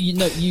piece.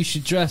 You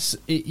should dress.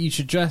 You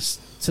should dress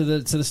to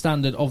the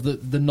standard of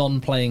the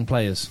non-playing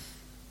players.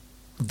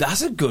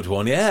 That's a good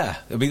one. Yeah,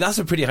 I mean that's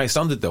a pretty high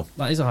standard, though.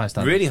 That is a high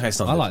standard. Really high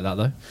standard. I like that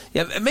though.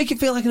 Yeah, make it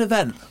feel like an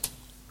event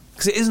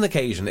because it is an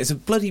occasion. It's a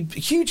bloody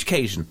huge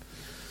occasion.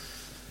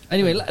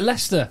 Anyway,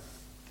 Leicester.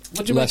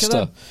 What do you make of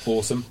them?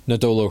 Awesome.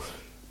 Nadolo,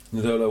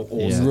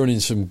 awesome. Running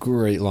some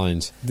great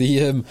lines.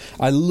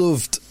 I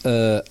loved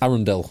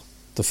Arundel,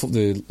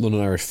 the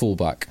London Irish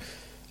fullback.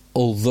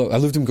 Although I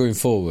loved him going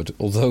forward.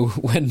 Although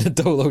when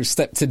Nadolo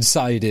stepped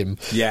inside him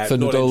for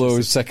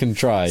Nadolo's second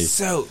try,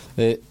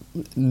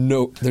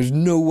 there's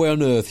no way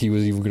on earth he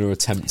was even going to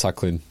attempt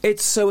tackling.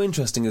 It's so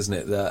interesting, isn't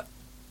it, that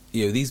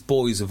these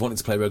boys have wanted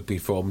to play rugby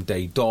from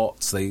day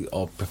dots. They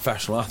are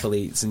professional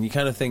athletes, and you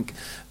kind of think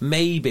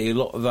maybe a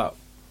lot of that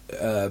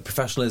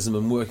professionalism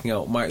and working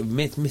out might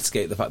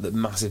mitigate the fact that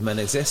massive men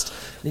exist.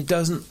 And it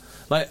doesn't.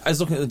 Like, I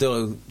was looking at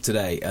Nadolo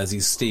today as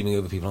he's steaming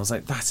over people. I was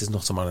like, that is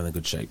not a man in a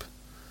good shape.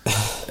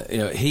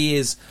 He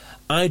is.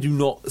 I do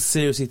not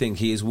seriously think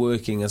he is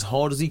working as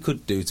hard as he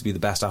could do to be the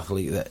best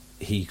athlete that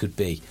he could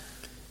be.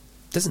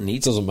 Doesn't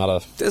matter.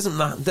 Doesn't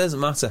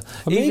matter.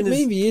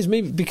 Maybe he is.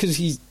 Maybe because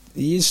he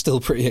is still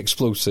pretty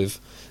explosive.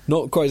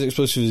 Not quite as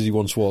explosive as he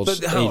once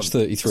was, age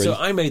 33. So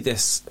I made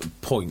this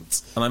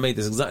point, and I made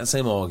this exact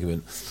same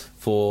argument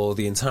for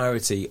the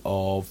entirety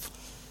of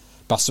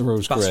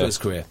Bassereau's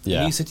career. Yeah.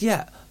 And you said,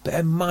 yeah, but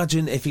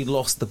imagine if he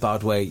lost the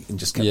bad weight and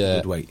just kept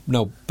the good weight.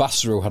 No,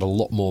 Bassereau had a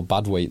lot more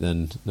bad weight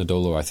than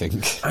Nadolo, I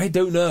think. I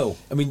don't know.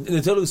 I mean,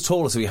 Nadolo's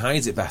taller, so he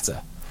hides it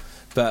better.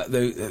 But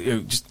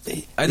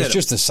it's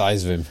just the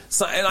size of him.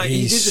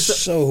 He's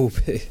so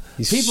big.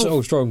 He's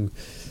so strong.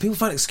 People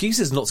find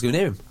excuses not to go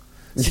near him.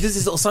 So he does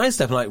this little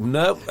sidestep, and like,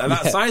 no, and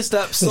that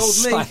sidestep sold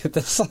me. I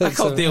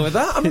can't deal with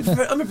that.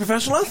 I'm a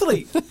professional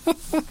athlete.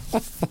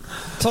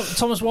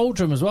 Thomas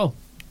Waldrum as well.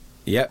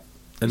 Yep,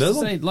 another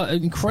one.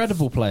 An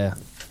incredible player.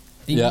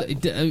 He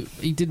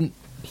didn't.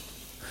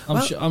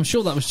 I'm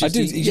sure that was just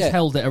he just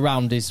held it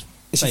around his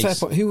It's face. a fair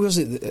point. Who was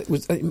it?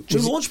 Joe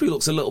Launchbury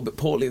looks a little bit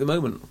portly at the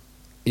moment.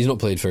 He's not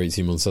played for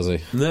 18 months, has he?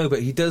 No,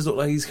 but he does look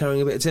like he's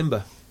carrying a bit of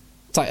timber.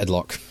 Tight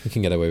headlock. He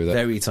can get away with it.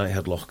 Very tight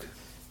headlock.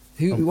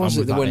 Who was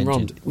it that went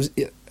round?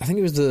 I think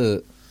it was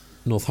the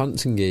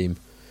Northampton game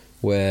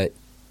where,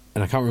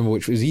 and I can't remember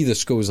which, it was either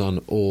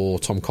Skozan or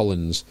Tom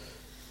Collins.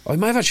 Or it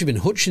might have actually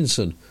been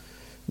Hutchinson.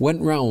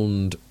 Went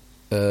round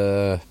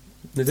Nadolo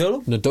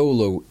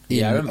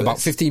in about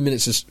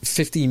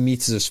 15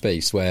 metres of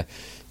space, where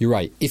you're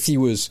right, if he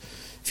was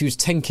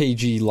 10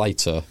 kg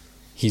lighter,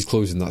 he's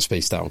closing that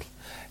space down.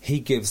 He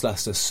gives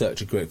Leicester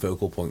such a great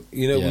focal point.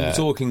 We were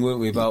talking, weren't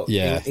we, about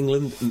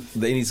England,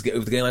 they need to get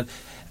over the gain line.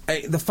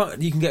 The fact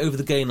that you can get over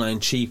the gain line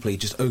cheaply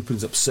just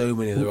opens up so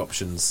many other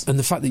options. And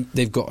the fact that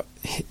they've got,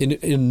 in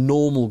a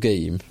normal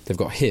game, they've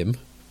got him,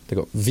 they've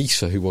got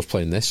Visa, who was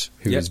playing this,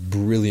 who is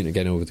brilliant at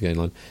getting over the gain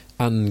line,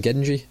 and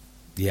Genji,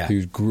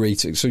 who's great.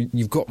 So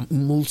you've got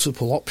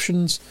multiple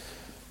options.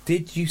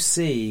 Did you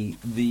see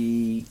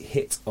the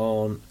hit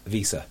on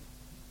Visa?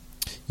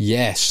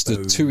 Yes, the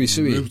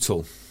Tuisui.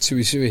 Brutal.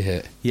 Tuisui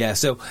hit. Yeah,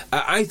 so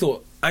I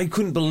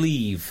couldn't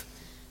believe...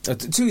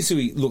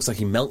 Tuisui looks like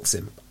he melts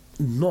him.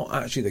 Not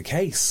actually the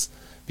case,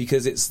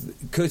 because it's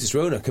Curtis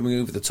Rona coming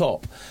over the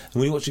top. And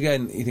when you watch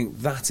again, you think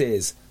that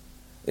is...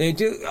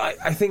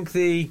 I think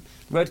the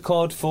red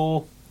card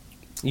for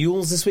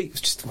Ewells this week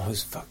was just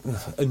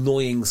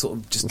annoying, sort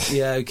of just,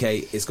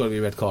 it's got to be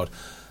a red card.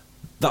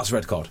 That's a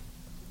red card.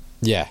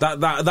 Yeah.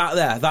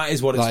 That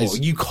is what it's for.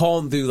 You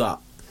can't do that.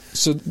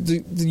 So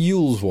the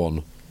Ewells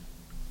one,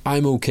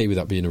 I'm okay with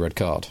that being a red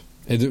card.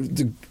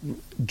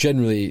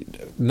 Generally,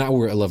 now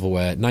we're at a level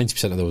where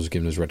 90% of those are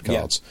given as red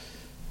cards. Yeah.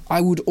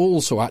 I would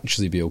also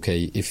actually be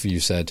okay if you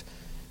said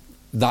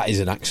that is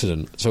an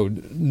accident. So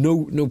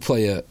no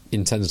player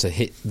intends to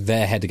hit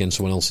their head against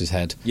someone else's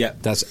head. Yeah.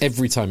 That's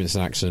every time it's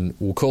an accident.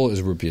 We'll call it as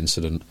a rugby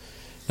incident.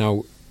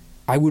 Now,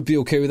 I would be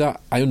okay with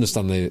that. I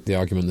understand the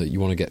argument that you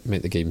want to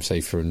make the game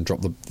safer and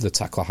drop the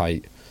tackler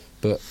height.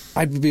 But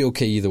I'd be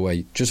okay either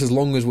way. Just as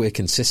long as we're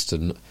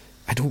consistent,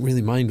 I don't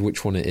really mind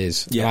which one it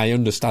is. Yeah. I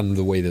understand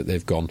the way that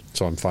they've gone,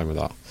 so I'm fine with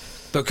that.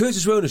 But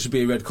Curtis Rona should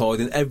be a red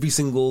card in every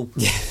single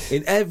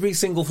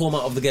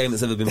format of the game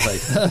that's ever been played.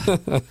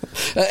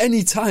 At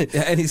any time.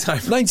 At any time.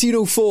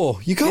 1904.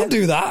 You can't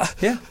do that.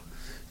 Yeah.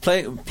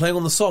 Playing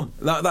on the Somme.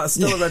 That's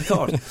still a red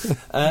card.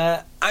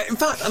 In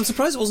fact, I'm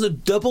surprised it wasn't a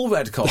double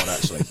red card,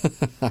 actually.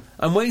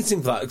 I'm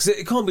waiting for that, because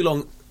it can't be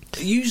long.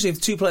 Usually, if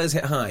two players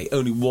hit high,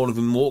 only one of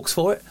them walks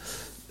for it.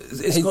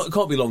 It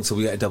can't be long till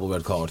we get a double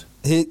red card.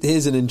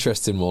 Here's an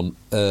interesting one.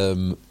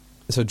 So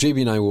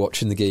JB and I were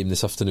watching the game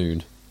this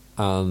afternoon,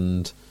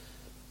 and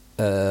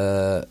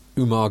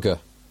Umaga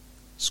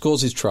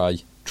scores his try,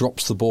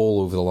 drops the ball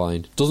over the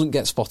line, doesn't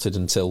get spotted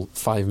until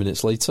 5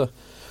 minutes later.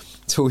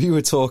 So we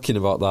were talking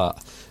about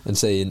that and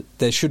saying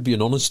there should be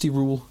an honesty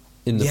rule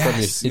in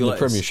the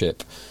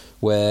Premiership,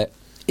 where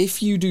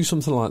if you do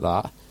something like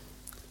that,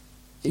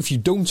 if you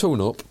don't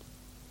own up,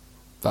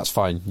 that's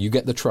fine, you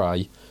get the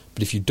try.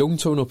 But if you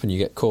don't own up and you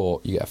get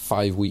caught, you get a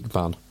 5-week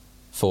ban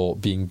for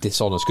being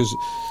dishonest. Because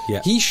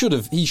he should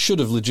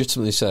have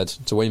legitimately said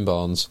to Wayne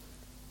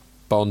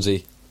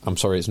Barnesy, I'm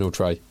sorry, it's no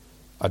try.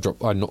 I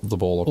knocked the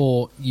ball up.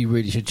 Or you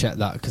really should check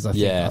that, because I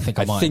think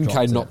I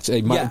knocked it.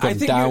 It might have gone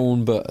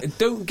down, but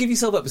don't give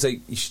yourself up and say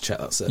you should check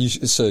that, sir.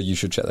 Sir, you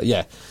should check that.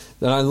 Yeah,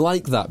 and I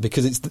like that,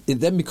 because it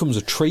then becomes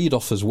a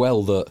trade-off as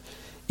well. That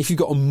if you've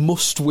got a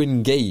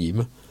must-win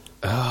game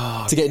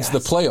to get into the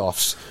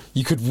playoffs,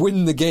 you could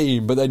win the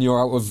game, but then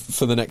you're out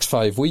for the next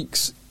 5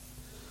 weeks.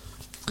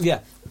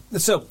 Yeah.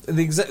 So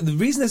the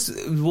reason this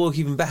would work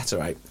even better,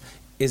 right,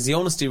 is the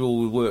honesty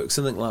rule would work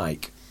something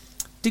like: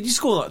 did you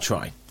score that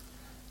try?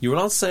 You're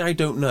allowed to say I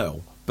don't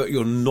know, but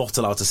you're not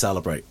allowed to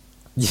celebrate.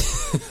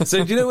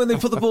 So do you know when they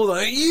put the ball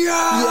down?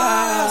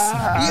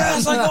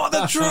 Yes, I got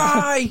the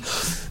try.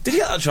 Did you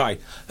get that try?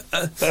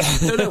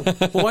 Don't know.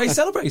 Well, why are you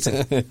celebrating?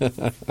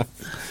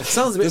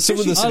 Sounds a bit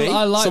fishy to me.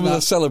 I like some of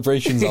the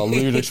celebrations are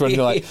ludicrous when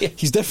you're like,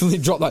 he's definitely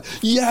dropped that.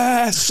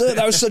 Yes,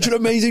 that was such an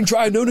amazing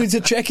try. No need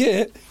to check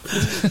it.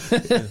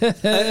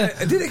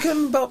 Did it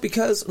come about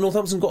because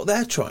Northampton got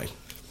their try?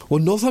 Well,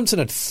 Northampton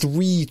had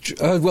three.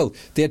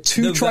 They had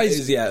two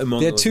tries. They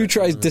had two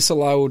tries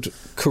disallowed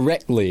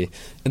correctly,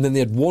 and then they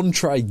had one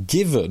try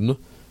given,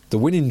 the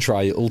winning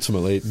try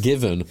ultimately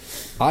given,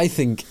 I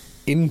think,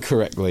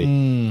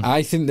 incorrectly.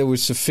 I think there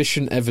was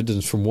sufficient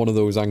evidence from one of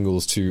those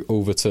angles to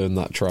overturn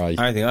that try.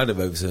 I think I'd have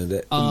overturned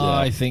it.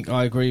 I think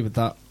I agree with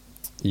that.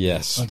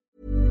 Yes.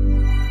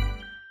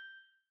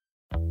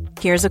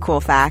 Here's a cool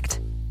fact: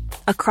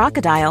 a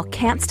crocodile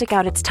can't stick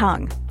out its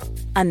tongue.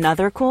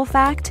 Another cool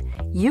fact: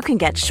 you can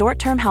get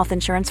short-term health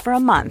insurance for a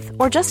month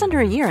or just under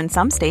a year in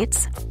some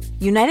states.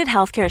 United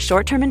Healthcare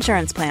short-term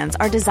insurance plans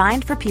are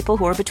designed for people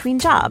who are between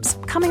jobs,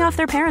 coming off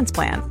their parents'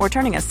 plan, or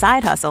turning a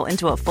side hustle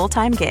into a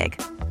full-time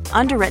gig.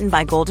 Underwritten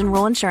by Golden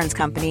Rule Insurance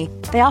Company,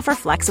 they offer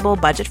flexible,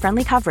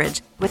 budget-friendly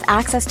coverage with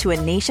access to a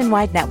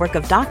nationwide network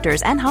of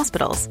doctors and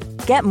hospitals.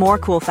 Get more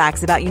cool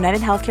facts about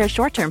United Healthcare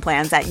short-term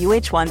plans at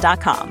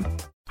uh1.com.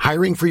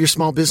 Hiring for your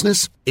small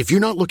business? If you're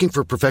not looking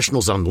for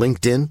professionals on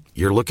LinkedIn,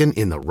 you're looking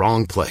in the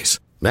wrong place.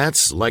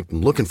 That's like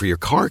looking for your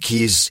car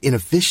keys in a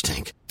fish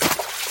tank.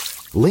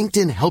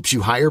 LinkedIn helps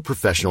you hire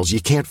professionals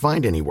you can't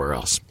find anywhere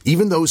else,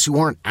 even those who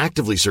aren't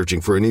actively searching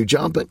for a new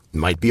job but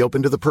might be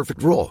open to the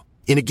perfect role.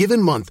 In a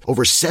given month,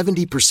 over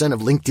 70%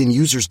 of LinkedIn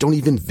users don't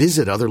even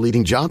visit other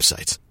leading job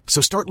sites. So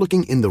start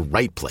looking in the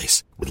right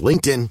place. With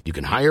LinkedIn, you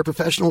can hire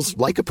professionals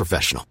like a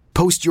professional.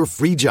 Post your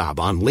free job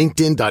on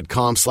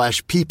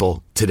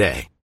linkedin.com/people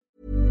today.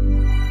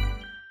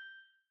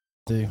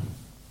 Yeah.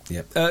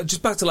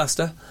 Just back to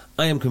Leicester.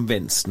 I am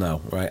convinced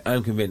now, right? I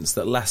am convinced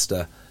that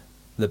Leicester,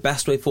 the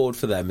best way forward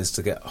for them is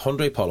to get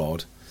Handré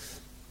Pollard.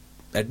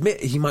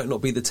 Admit he might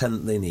not be the 10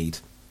 that they need,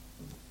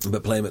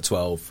 but play him at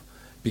 12.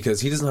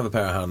 Because he doesn't have a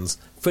pair of hands.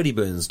 Freddie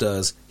Burns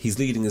does. He's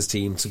leading his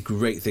team to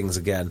great things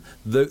again.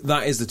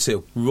 That is the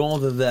two.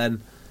 Rather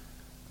than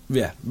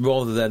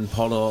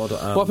Pollard.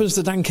 What happens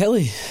to Dan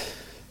Kelly?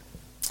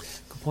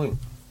 Good point.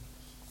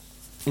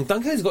 And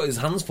Dan Kelly's got his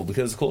hands full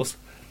because, of course,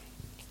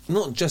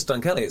 not just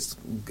Dan Kelly, it's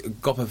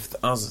Gopeth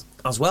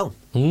as well.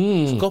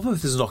 So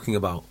Gopeth is knocking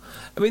about.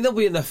 I mean, there'll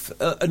be enough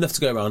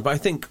to go around, but I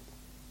think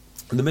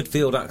the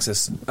midfield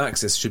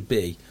axis should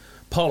be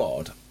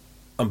Pollard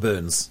and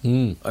Burns.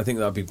 I think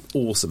that'd be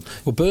awesome.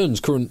 Well, Burns,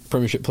 current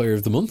Premiership Player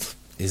of the Month.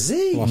 Is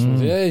he? Last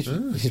month, yeah.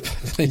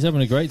 He's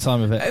having a great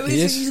time of it.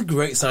 He's a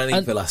great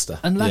signing for Leicester.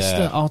 And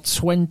Leicester are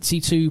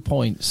 22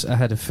 points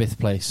ahead of 5th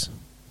place.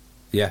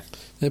 Yeah.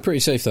 They're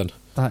pretty safe then.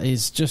 That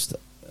is just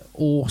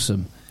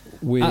awesome.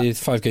 With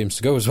 5 games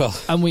to go as well.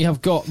 And we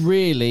have got,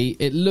 really,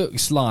 it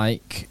looks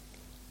like,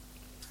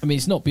 I mean,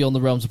 it's not beyond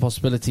the realms of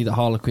possibility that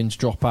Harlequins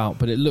drop out,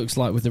 but it looks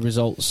like with the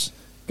results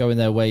going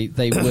their way,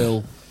 they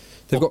will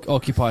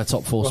occupy a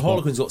top 4 spot.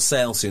 Harlequins got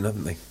Sale soon,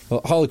 haven't they? Well,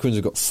 Harlequins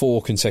have got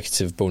 4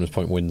 consecutive bonus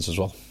point wins as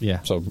well.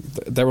 Yeah. So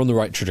they're on the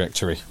right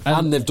trajectory.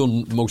 And they've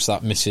done most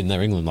of that missing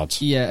their England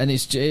lads. Yeah, and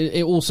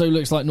it also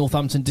looks like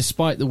Northampton,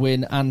 despite the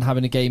win and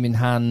having a game in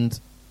hand,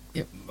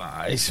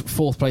 it's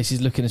 4th place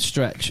is looking a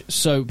stretch.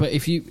 So, but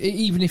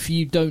even if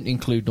you don't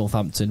include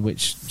Northampton,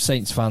 which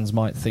Saints fans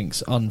might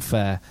think's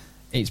unfair,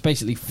 it's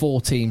basically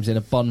 4 teams in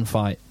a bun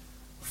fight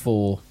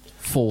for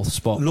 4th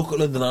spot. Look at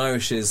London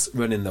Irish's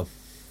running though.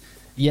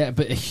 Yeah,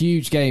 but a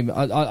huge game.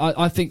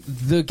 I think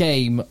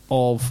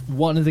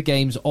one of the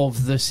games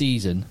of the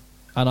season,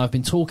 and I've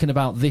been talking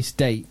about this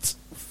date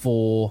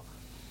for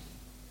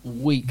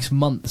weeks,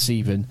 months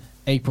even,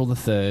 April the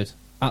 3rd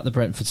at the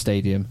Brentford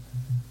Stadium.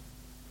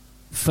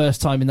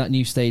 First time in that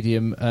new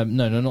stadium.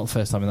 No, not the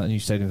first time in that new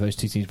stadium of those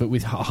two teams, but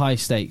with high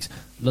stakes.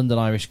 London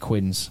Irish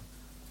Quins.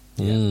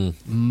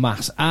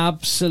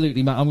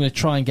 Absolutely. I'm going to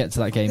try and get to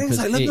that game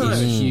because it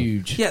is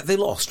huge. Yeah, they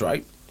lost,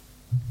 right?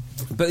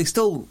 But they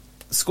still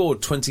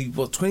scored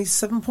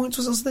 27 points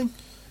or something?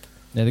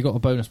 Yeah, they got a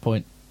bonus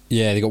point.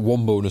 Yeah, they got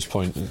 1 bonus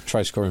point,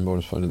 try scoring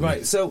bonus point.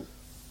 Right, so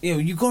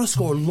you've got to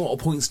score a lot of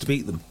points to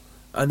beat them,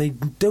 and they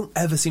don't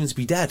ever seem to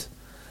be dead.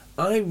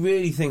 I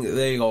really think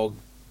that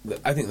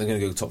I think they're going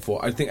to go top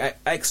 4. I think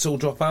Exeter will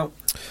drop out.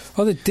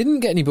 Oh, they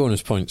didn't get any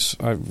bonus points.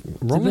 Did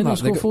they not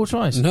score 4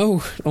 tries?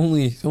 No,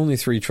 only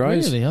 3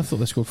 tries. Really? I thought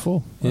they scored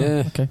 4. Yeah.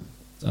 Oh, okay.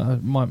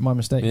 My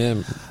mistake.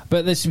 Yeah.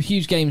 But there's some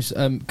huge games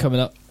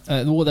coming up.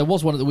 There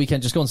was one at the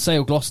weekend just gone.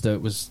 Sale Gloucester.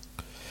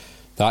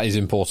 That is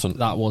important.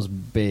 That was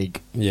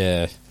big.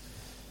 Yeah.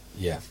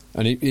 Yeah.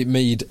 And it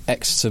made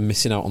Exeter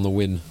missing out on the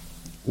win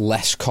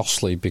less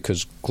costly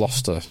because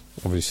Gloucester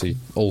obviously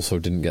also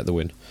didn't get the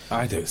win.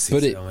 I don't see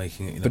Sale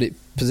making it. But it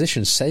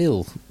positions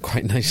Sale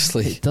quite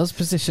nicely. It does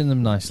position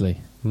them nicely.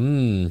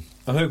 I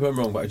hope I'm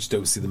wrong, but I just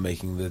don't see them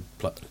making the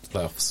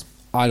playoffs.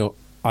 I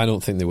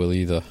don't think they will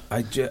either.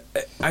 I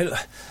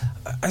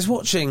was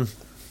watching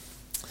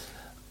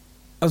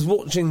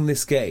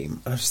this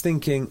game, and I was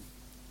thinking,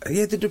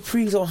 yeah, the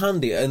Dupree's are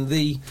handy, and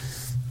the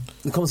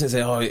commentators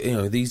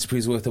say, these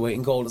Dupree's are worth their weight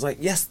in gold. It's like,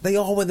 yes, they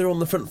are when they're on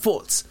the front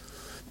foot,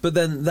 but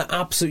then they're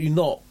absolutely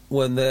not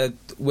when they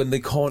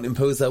can't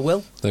impose their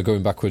will. They're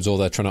going backwards, or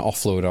they're trying to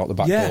offload out the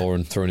back door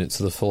and throwing it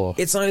to the floor.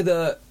 It's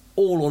either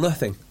all or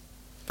nothing.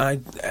 I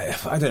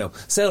don't know.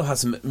 Sale had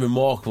some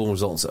remarkable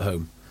results at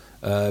home,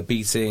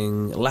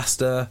 beating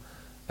Leicester.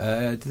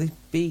 Did they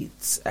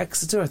beat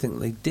Exeter? I think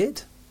they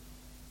did.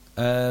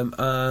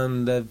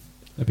 And they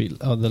beat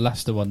the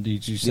Leicester one.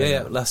 Did you say?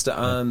 Yeah, Leicester,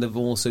 and they've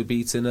also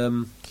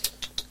beaten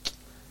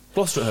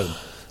Gloucester at home.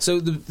 So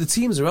the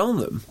teams around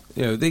them,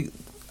 they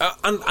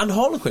and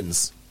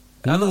Harlequins.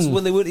 And that's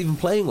when they weren't even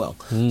playing well.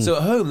 So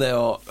at home they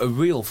are a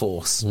real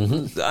force.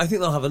 I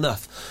think they'll have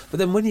enough. But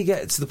then when you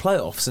get to the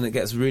playoffs and it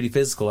gets really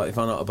physical, like they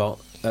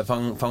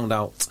found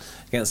out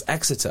against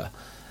Exeter,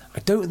 I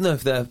don't know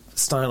if their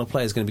style of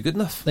play is going to be good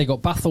enough. They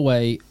got Bath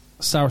away,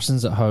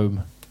 Saracens at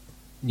home,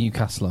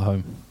 Newcastle at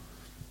home.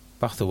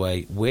 Bath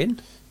away, win.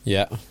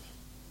 Yeah.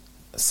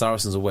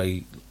 Saracens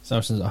away.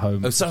 Saracens at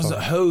home. Oh, Saracens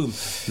at home.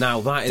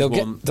 Now that is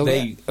one.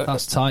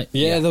 That's tight.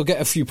 Yeah, they'll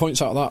get a few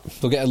points out of that.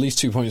 They'll get at least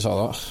 2 points out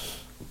of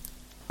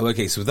that.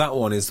 Okay, so that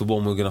one is the one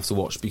we're going to have to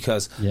watch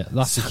because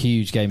that's a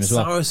huge game as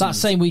well. Saracens, that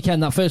same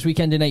weekend, that first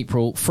weekend in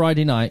April,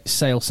 Friday night,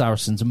 Sale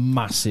Saracens,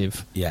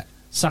 massive. Yeah.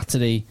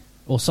 Saturday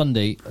or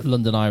Sunday,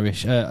 London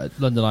Irish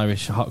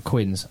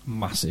Quins,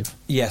 massive.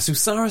 Yeah. So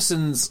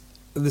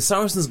the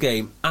Saracens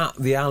game at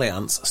the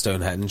Allianz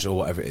Stonehenge or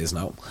whatever it is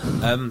now.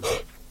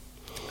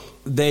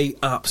 They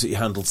absolutely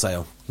handled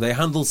Sale. They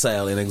handled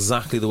Sale in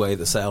exactly the way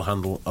that Sale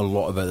handled a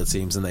lot of other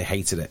teams, and they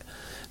hated it.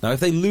 Now, if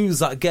they lose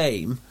that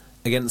game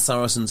against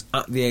Saracens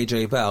at the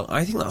AJ Bell,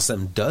 I think that's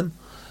them done.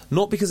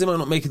 Not because they might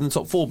not make it in the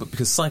top 4, but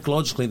because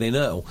psychologically they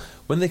know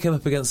when they come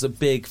up against a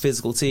big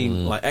physical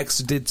team like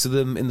Exeter did to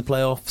them in the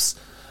playoffs,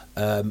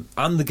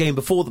 and the game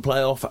before the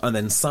playoff, and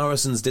then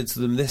Saracens did to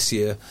them this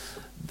year,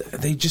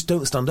 they just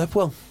don't stand up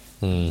well.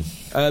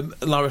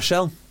 La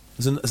Rochelle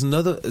is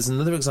another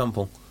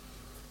example.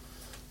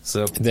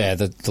 So yeah,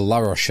 the La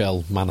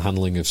Rochelle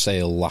manhandling of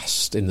Sale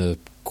last in the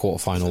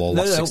quarterfinal or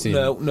last 16.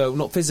 No,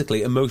 not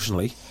physically,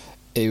 emotionally.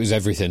 It was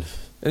everything.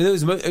 I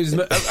was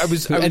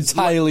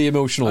entirely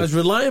emotional. I was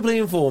reliably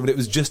informed it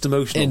was just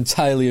emotional.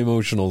 Entirely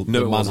emotional.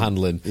 No, the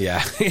manhandling.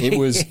 Yeah, it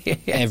was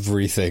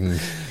everything.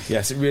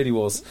 Yes, it really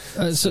was.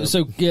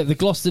 So the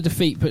Gloucester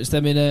defeat puts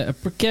them in a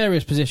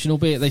precarious position,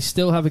 albeit they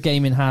still have a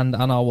game in hand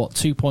and are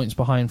 2 points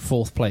behind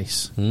 4th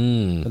place.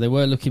 But they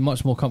were looking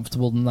much more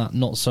comfortable than that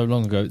not so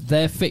long ago.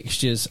 Their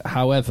fixtures,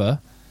 however,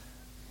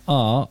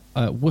 are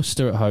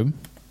Worcester at home.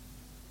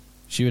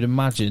 So you would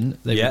imagine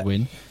they would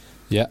win.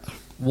 Yeah.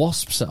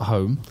 Wasps at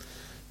home.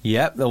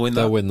 Yep, they'll win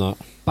that.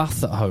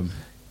 Bath at home.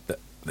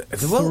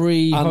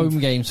 3 home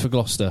games for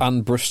Gloucester.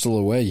 And Bristol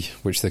away,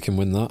 which they can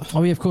win that.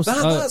 Oh, yeah, of course.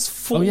 That's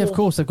 4. Oh, yeah, of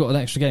course, they've got an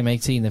extra game,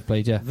 18 they've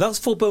played, yeah. That's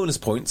 4 bonus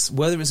points.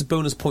 Whether it's a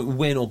bonus point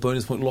win or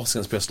bonus point loss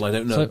against Bristol, I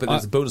don't know, but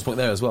there's a bonus point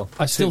there as well.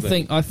 I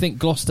think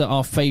Gloucester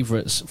are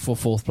favourites for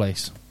 4th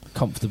place,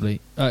 comfortably.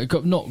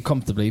 Not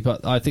comfortably,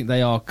 but I think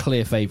they are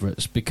clear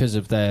favourites because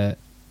of their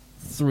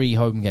 3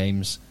 home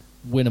games,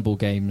 winnable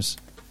games,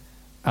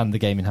 and the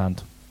game in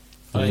hand.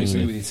 I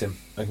agree with you, Tim.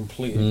 I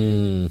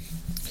completely agree.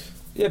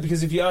 Yeah,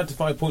 because if you add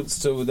 5 points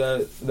to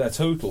their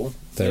total,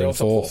 they're in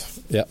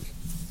 4th. Yeah.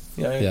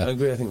 Yeah, I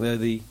agree. I think they're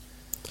the.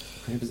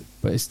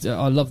 But it's,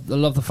 I love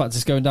the fact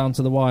it's going down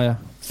to the wire.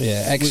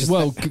 Yeah,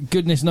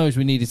 goodness knows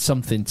we needed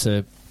something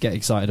to get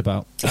excited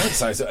about. I'm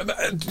excited.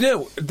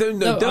 No,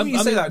 don't you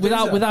say that.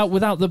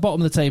 Without the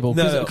bottom of the table.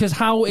 Because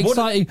how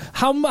exciting!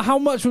 How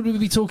much would we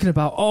be talking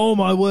about? Oh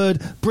my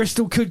word!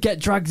 Bristol could get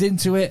dragged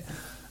into it.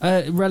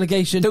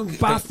 Relegation.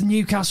 Bath,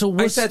 Newcastle,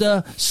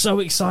 Worcester. So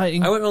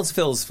exciting. I went round to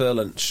Phil's for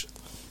lunch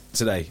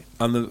today,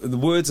 and the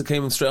words that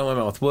came straight out of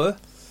my mouth were,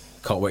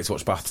 "Can't wait to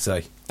watch Bath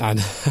today." And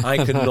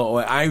I could not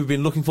wait. I've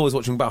been looking forward to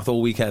watching Bath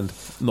all weekend,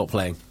 not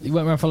playing. You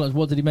went round for lunch.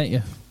 What did he make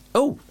you?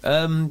 Oh,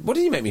 what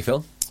did he make me,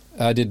 Phil?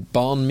 I did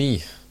banh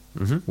mi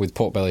with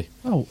pork belly.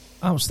 Oh,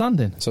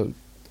 outstanding. So,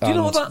 do you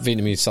know what that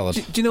Vietnamese salad?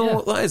 Do you know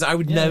what that is? I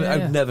would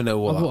never know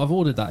what. I've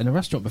ordered that in a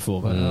restaurant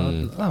before. But,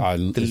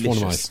 it's one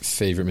of my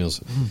favourite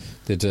meals.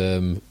 Did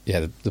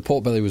the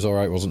pork belly was all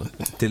right, wasn't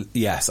it?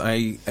 Yes,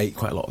 I ate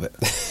quite a lot of it.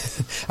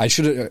 I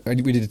should have.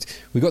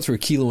 We got through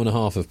 1.5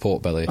 kilos of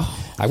pork belly.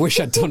 I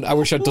wish I'd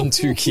done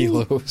 2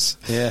 kilos.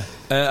 Yeah,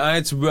 I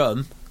had to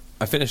run.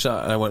 I finished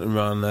that and I went and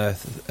ran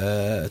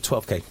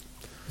 12k.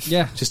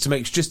 Yeah, just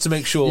to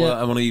make sure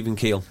I'm on an even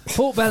keel.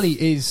 Pork belly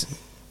is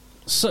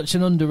such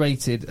an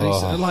underrated.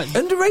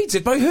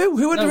 Underrated by who?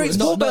 Who underrates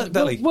pork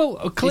belly? Well,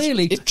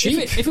 clearly, it's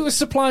cheap. If it was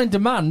supply and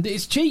demand,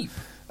 it's cheap.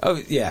 Oh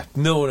yeah,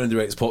 no one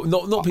underrates pork.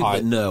 Not people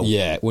that know.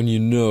 Yeah, when you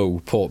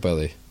know pork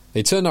belly,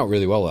 it turned out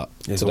really well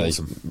today.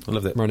 Awesome. I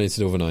loved it.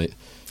 Marinated overnight,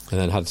 and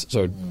then had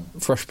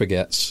fresh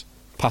baguettes,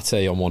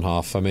 pate on one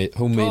half. I made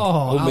homemade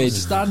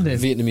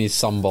Vietnamese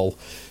sambal.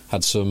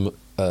 Had some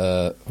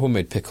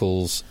homemade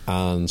pickles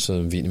and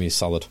some Vietnamese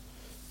salad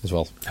as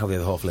well. How the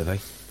other half live, eh?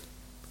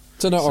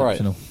 Turned out all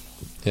right.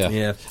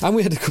 Yeah. And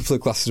we had a couple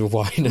of glasses of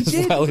wine as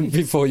well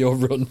before your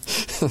run.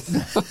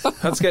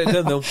 Had to get it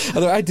done, though.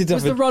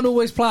 Was the run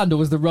always planned, or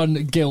was the run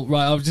guilt?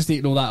 Right, I've just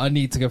eaten all that. I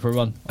need to go for a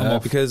run.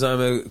 Because I'm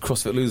a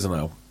CrossFit loser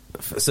now.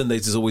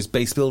 Sundays is always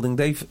base building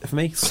day for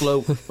me.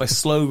 My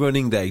slow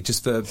running day,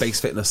 just for base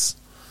fitness.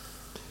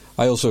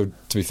 I also,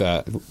 to be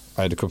fair,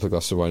 I had a couple of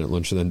glasses of wine at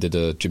lunch and then did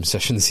a gym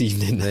session this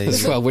evening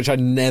as well, which I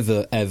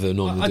never, ever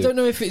normally do. I don't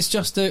know if it's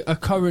just a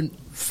current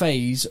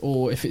phase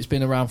or if it's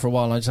been around for a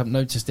while and I just haven't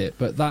noticed it,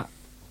 but that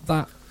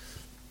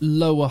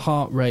lower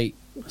heart rate,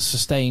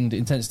 sustained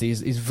intensity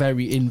is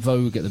very in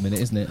vogue at the minute,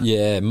 isn't it?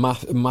 Yeah,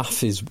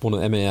 MAF is one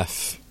of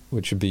MAF,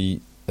 which would be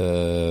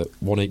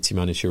 180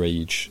 minus your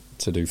age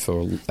to do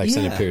for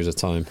extended periods of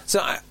time.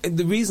 So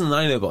the reason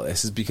I know about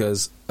this is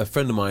because a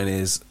friend of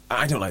mine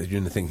I don't like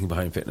doing the thinking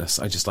behind fitness.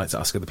 I just like to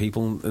ask other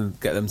people and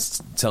get them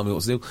to tell me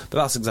what to do. But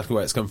that's exactly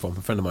where it's come from.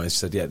 A friend of mine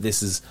said,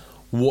 this is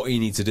what you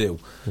need to do.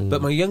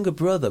 But my younger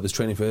brother was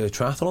training for a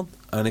triathlon,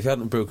 and if he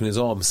hadn't broken his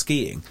arm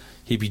skiing,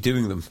 he'd be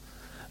doing them.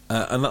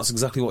 And that's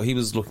exactly what he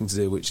was looking to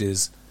do, which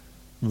is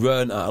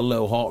run at a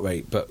low heart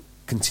rate, but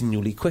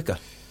continually quicker.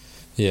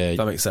 Yeah. If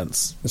that makes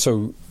sense.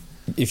 So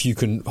if you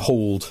can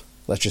hold,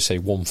 let's just say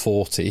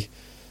 140,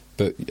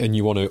 and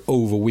you want to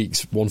over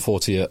weeks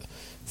 140 at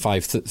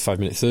 5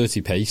 minute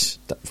 30 pace,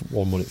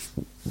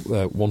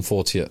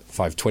 140 at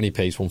 5:20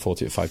 pace,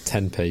 140 at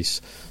 5:10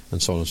 pace,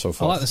 and so on and so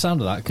forth. I like the sound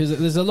of that, because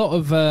there's a lot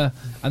of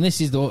and this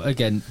is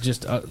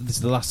this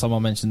is the last time I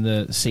mentioned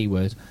the C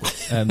word,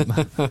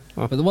 but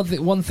the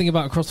one thing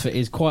about CrossFit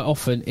is quite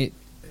often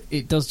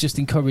it does just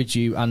encourage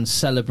you and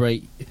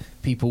celebrate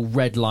people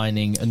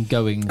redlining and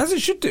going, as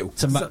it should do,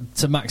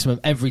 to maximum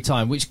every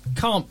time, which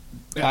can't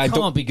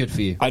be good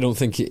for you. I don't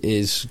think it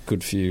is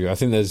good for you. I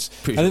think there's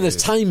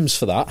times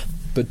for that,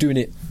 but doing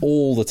it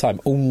all the time,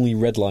 only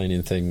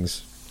redlining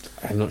things,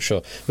 I'm not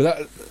sure. But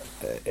that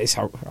is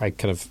how I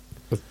kind of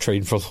have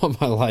trained for a lot of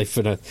my life,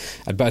 but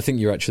I think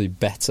you're actually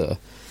better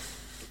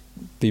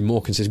being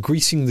more consistent,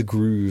 greasing the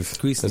groove,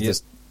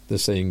 as the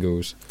saying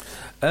goes.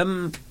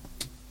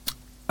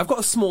 I've got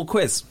a small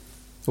quiz.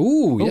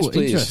 Ooh, yes,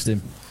 please.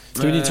 Interesting.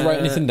 Do we need to write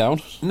anything down?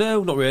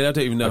 No, not really. I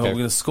don't even know how we're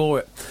going to score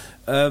it.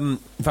 In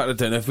fact, I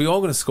don't know if we are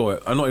going to score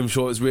it. I'm not even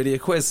sure it's really a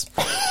quiz.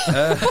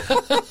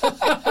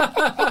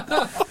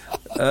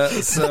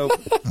 So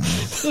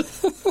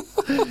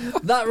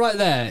that right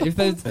there. If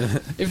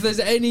there's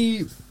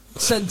any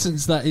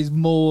sentence that is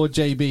more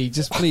JB,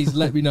 just please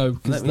let me know.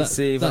 Let me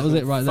see if that was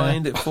it right there.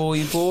 Find it for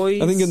you,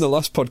 boys. I think in the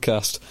last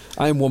podcast,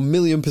 I am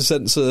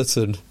 1,000,000%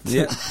 certain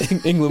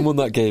that England won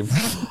that game.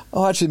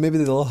 Oh, actually, maybe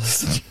they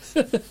lost.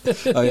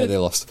 Oh yeah, they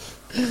lost.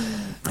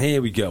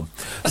 Here we go.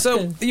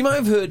 So you might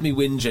have heard me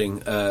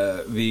whinging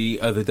the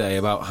other day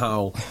about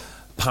how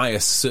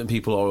pious certain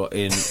people are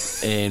in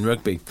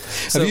rugby.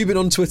 Have you been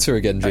on Twitter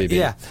again, JB?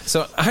 Yeah.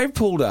 So I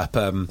pulled up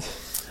a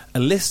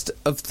list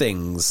of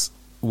things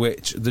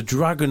which the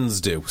Dragons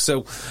do.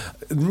 So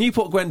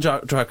Newport Gwent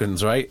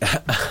Dragons, right,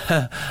 at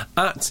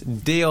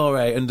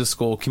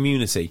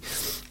DRA_community,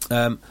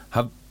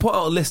 have put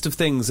out a list of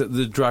things that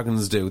the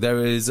Dragons do.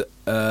 There is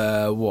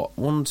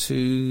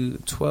 18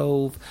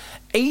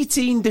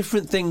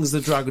 different things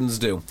the Dragons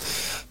do.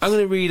 I'm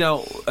going to read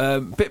out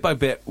bit by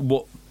bit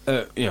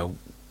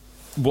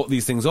what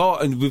these things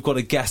are, and we've got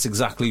to guess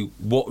exactly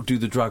what do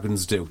the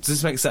Dragons do. Does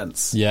this make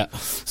sense? Yeah.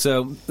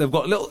 So they've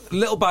got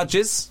little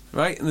badges,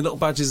 right? And the little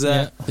badges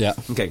there. Yeah.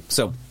 Okay,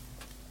 so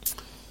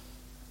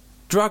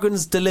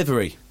Dragons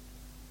delivery.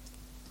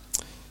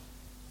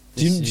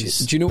 Do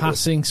you know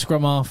passing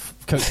scrum half,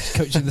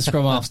 coaching the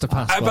scrum halves to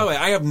pass? By the way,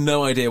 I have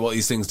no idea what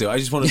these things do. I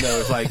just want to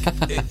know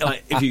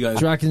if you guys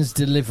Dragons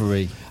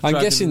delivery. I'm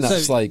guessing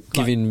that's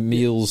giving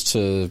meals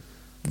to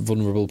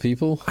vulnerable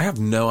people. I have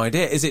no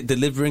idea. Is it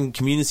delivering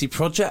community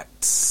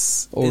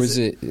projects, or is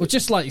it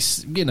just like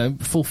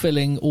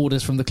fulfilling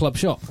orders from the club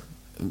shop?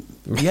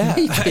 Yeah,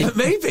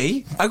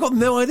 maybe. I got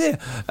no idea.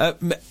 I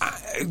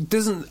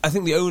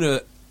think the owner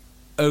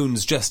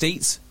owns Just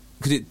Eat.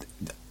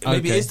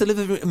 Maybe it's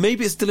delivering.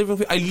 Maybe it's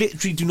delivering. I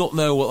literally do not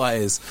know what that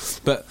is,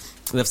 but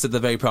they've said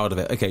they're very proud of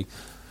it. Okay,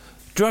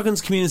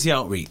 Dragons community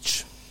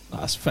outreach.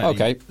 That's fair.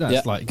 Okay,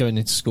 that's like going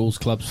into schools,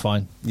 clubs,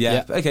 fine.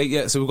 Yeah. Okay.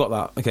 Yeah. So we've got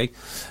that. Okay.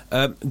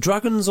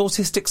 Dragons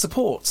autistic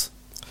support.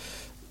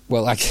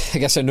 Well, I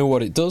guess I know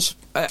what it does.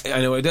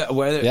 I know what it does.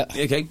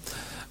 Okay.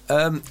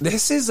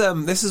 This is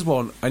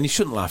one, and you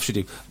shouldn't laugh, should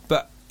you?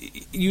 But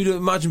you'd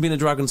imagine being a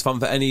Dragons fan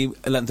for any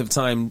length of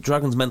time,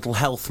 Dragons' mental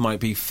health might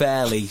be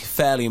fairly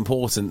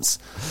important.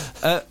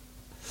 I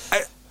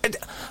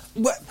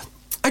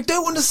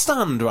don't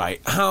understand,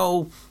 right,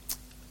 how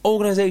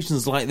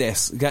organisations like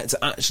this get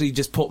to actually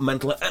just put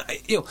mental...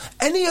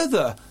 any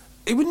other...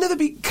 It would never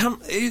be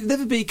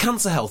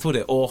cancer health, would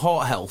it? Or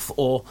heart health.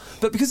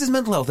 But because it's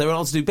mental health, they're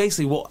allowed to do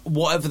basically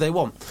whatever they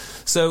want.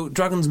 So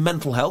Dragons'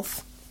 mental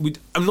health...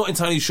 I'm not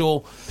entirely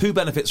sure who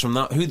benefits from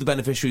that, who the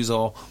beneficiaries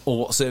are, or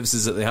what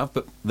services that they have,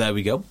 but there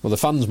we go. Well, the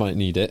fans might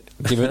need it,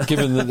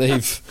 given that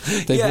they've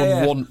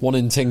won 1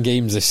 in 10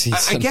 games this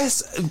season. I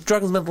guess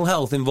Dragons' mental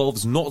health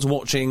involves not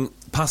watching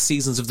past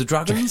seasons of the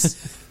Dragons.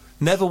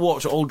 Never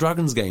watch old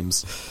Dragons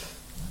games.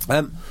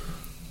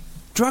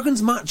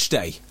 Dragons Match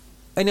Day.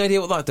 Any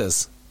idea what that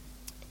does?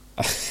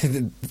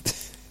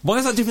 Why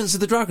is that different to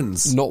the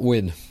Dragons? Not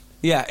win.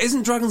 Yeah,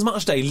 isn't Dragons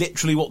Match Day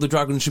literally what the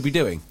Dragons should be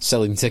doing?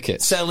 Selling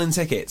tickets.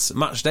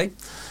 Match Day.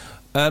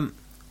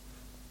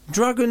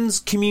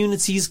 Dragons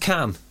communities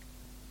can.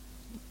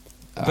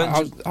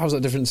 How's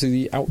that different to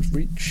the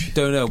outreach?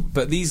 Don't know,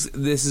 but this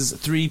is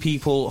 3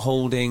 people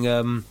holding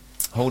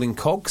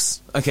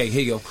cogs. Okay,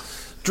 here you go.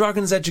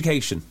 Dragons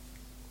education.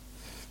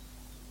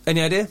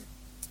 Any idea?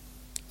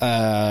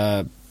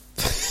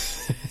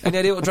 Any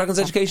idea what Dragons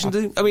education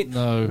do? I mean,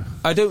 no.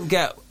 I don't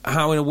get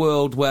how in a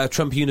world where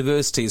Trump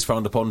University is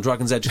frowned upon,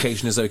 Dragons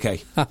education is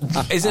okay.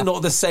 Is it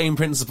not the same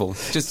principle?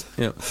 Just,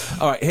 All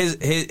right,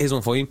 here's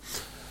one for you.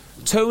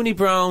 Tony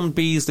Brown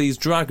Beasley's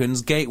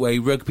Dragons Gateway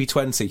Rugby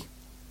 20.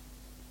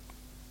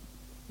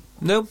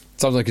 No?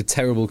 Sounds like a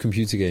terrible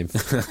computer game.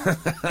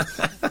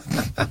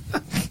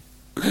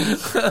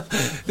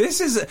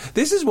 This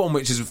is one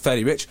which is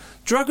fairly rich.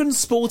 Dragons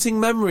Sporting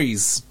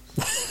Memories.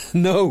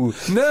 No,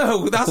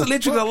 that's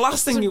literally the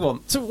last thing you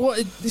want. So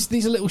what?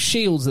 These are little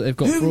shields that they've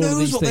got. Who for all knows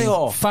these what things.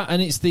 they are? And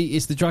it's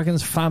the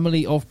Dragons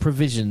family of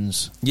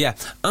provisions. Yeah,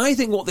 I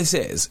think what this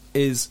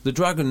is the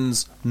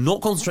Dragons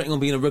not concentrating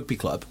on being a rugby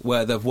club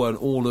where they've won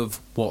all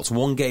of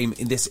one game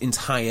in this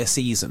entire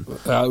season.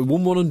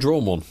 Won one and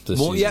drawn one this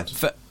season. Yeah,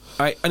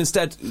 and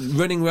instead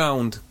running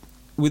around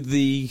with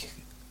the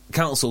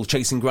council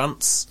chasing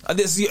grants. And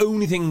this is the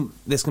only thing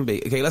this can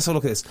be. Okay, let's have a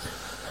look at this.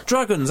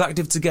 Dragons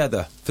active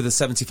together for the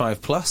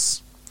 75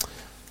 plus.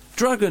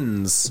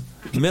 Dragons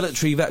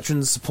military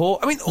veterans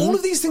support. I mean, all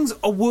of these things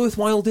are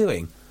worthwhile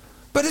doing,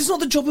 but it's not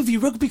the job of your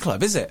rugby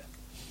club, is it?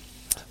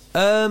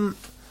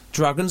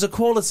 Dragons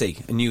equality.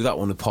 I knew that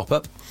one would pop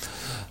up.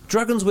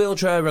 Dragons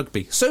wheelchair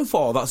rugby. So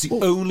far, that's the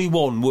only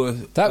one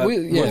worth. That's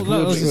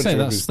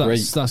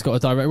got a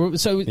direct.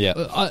 So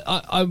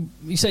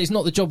you say it's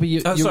not the job of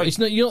you. It's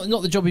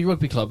not the job of your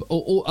rugby club.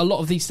 Or a lot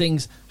of these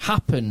things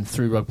happen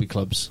through rugby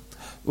clubs.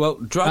 Well,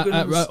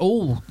 Dragons at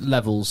all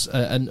levels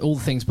and all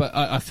the things. But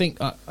I think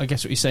I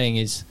guess what you're saying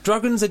is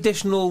Dragons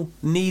additional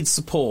needs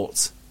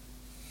support.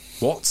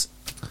 What?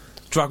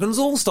 Dragons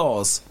All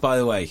Stars, by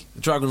the way.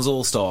 Dragons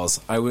All Stars.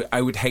 I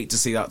would hate to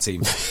see that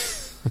team.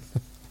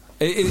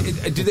 Who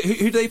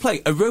do they play?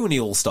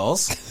 Aroni All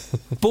Stars,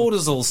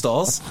 Borders All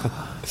Stars.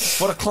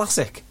 What a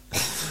classic!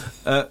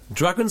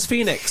 Dragons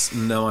Phoenix.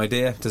 No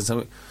idea.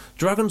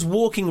 Dragons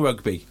Walking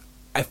Rugby.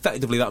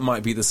 Effectively, that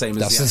might be the same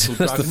as the actual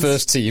Dragons. That's the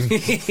first team.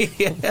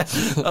 Yeah,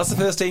 that's the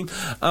first team.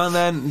 And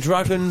then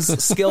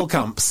Dragons Skill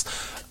Camps.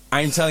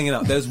 I'm telling you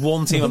now, there's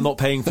one team I'm not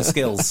paying for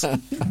skills.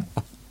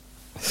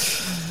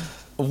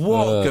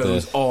 What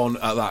goes on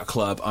at that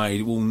club,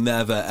 I will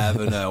never,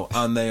 ever know.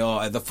 And they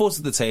are at the foot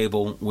of the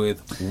table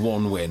with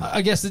one win.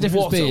 I guess the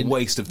difference what being... a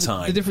waste of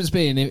time. The difference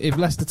being, if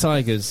Leicester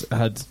Tigers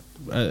had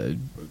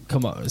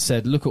come up and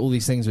said, look at all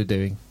these things we're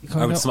doing,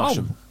 I would smash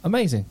them.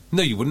 Amazing.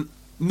 No, you wouldn't.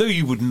 No,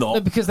 you would not. No,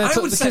 because they're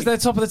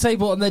top of the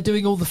table and they're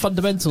doing all the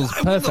fundamentals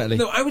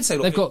perfectly. I would say...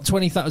 Look, they've got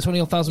 20,000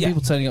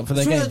 people turning up for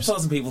their games.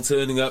 20,000 people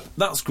turning up,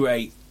 that's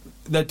great.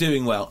 They're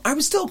doing well. I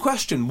would still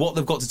question what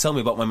they've got to tell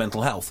me about my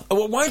mental health.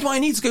 Why do I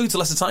need to go to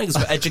Leicester Tigers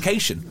for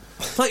education?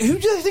 Like, who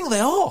do they think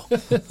they are?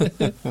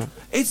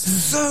 It's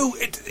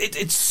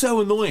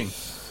so annoying.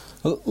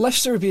 Well,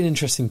 Leicester would be an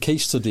interesting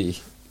case study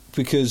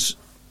because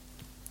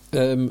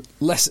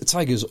Leicester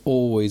Tigers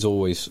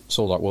always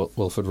sold out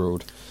Welford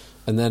Road,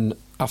 and then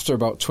after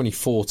about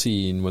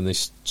 2014, when they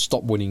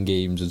stopped winning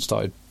games and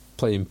started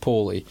playing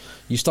poorly,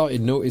 you started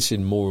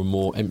noticing more and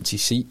more empty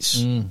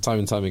seats time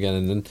and time again,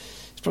 and then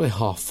it's probably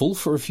half full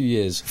for a few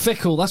years.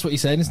 Fickle, that's what you're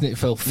saying, isn't it,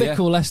 Phil?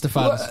 Fickle Leicester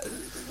fans.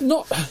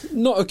 Well,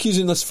 not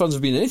accusing Leicester fans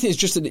of being anything. It's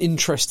just an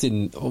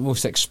interesting,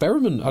 almost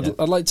experiment.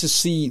 I'd like to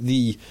see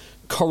the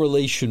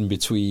correlation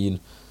between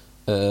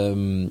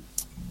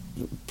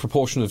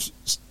proportion of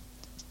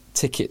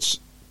tickets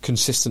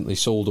consistently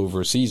sold over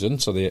a season,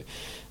 so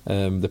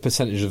the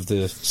percentage of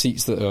the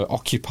seats that are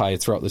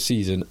occupied throughout the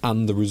season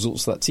and the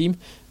results of that team.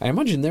 I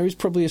imagine there is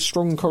probably a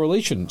strong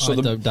correlation. So I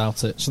don't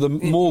doubt it. So the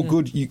more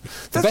good the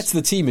better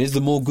the team is,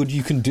 the more good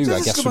you can do,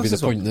 I guess would be the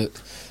point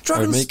that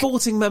Dragon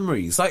Sporting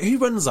Memories. Like, who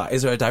runs that?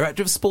 Is there a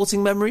director of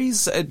Sporting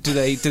Memories?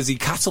 Does he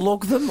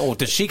catalogue them, or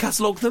does she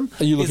catalogue them?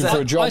 Are you looking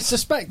for a job? I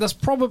suspect that's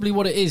probably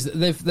what it is.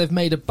 They've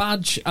made a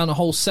badge and a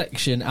whole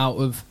section out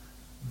of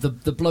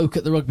the bloke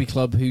at the rugby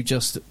club who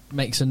just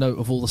makes a note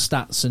of all the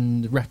stats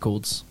and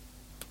records.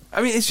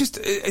 I mean,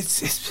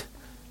 it's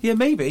yeah,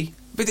 maybe,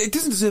 but it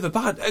doesn't deserve a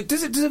badge.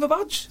 Does it deserve a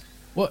badge?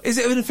 What is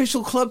it? An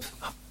official club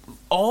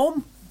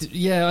arm?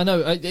 Yeah, I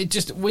know. It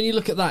just when you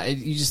look at that,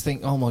 you just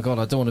think, oh my god,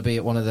 I don't want to be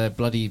at one of their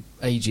bloody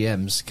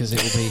AGMs because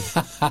it will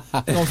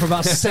be on for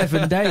about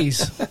 7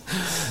 days.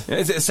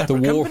 Is it a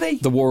separate company?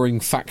 The warring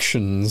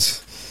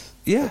factions,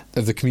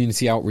 of the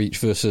community outreach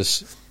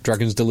versus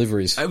Dragons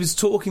deliveries. I was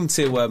talking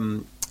to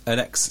an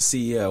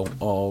ex-CEO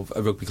of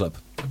a rugby club.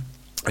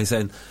 He's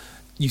saying,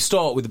 you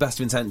start with the best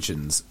of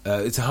intentions.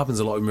 It happens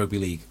a lot in rugby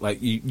league.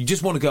 Like, you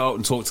just want to go out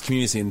and talk to the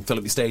community and fill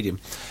up your stadium,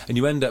 and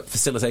you end up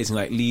facilitating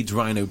like Leeds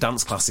Rhino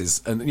dance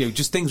classes and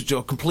just things which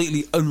are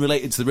completely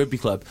unrelated to the rugby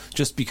club,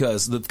 just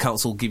because the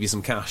council give you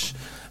some cash.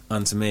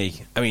 And to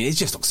me, I mean, it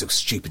just looks so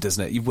stupid,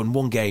 doesn't it? You've won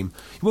one game.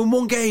 One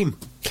game,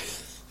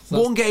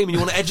 and you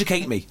want to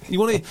educate me. You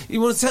want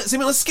to send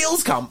me on a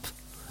skills camp.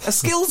 A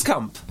skills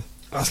camp.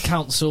 That's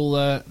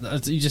council.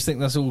 You just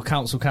think that's all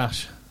council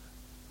cash?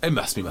 It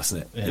must be,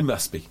 mustn't it? Yeah. It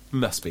must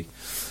be.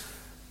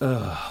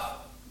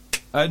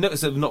 I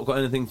noticed they've not got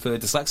anything for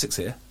dyslexics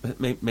here.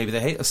 Maybe they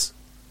hate us.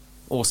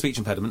 Or speech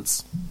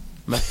impediments.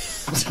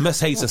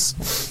 Must hate us.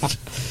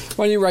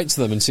 Why don't you write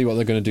to them and see what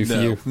they're going to do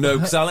for you? No,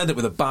 because I'll end up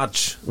with a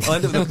badge. I'll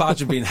end up with a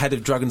badge of being head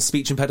of Dragon's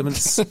speech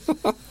impediments.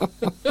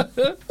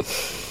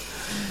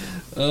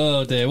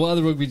 Oh dear, what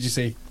other rugby did you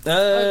see?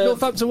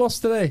 Northampton Wasps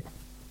today.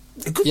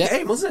 A good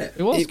game, wasn't it?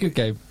 It was a good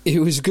game.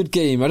 It was a good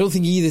game. I don't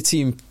think either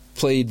team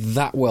played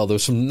that well. There were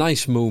some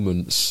nice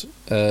moments.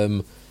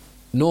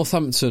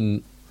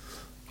 Northampton,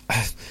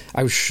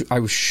 I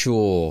was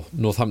sure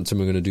Northampton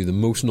were going to do the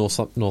most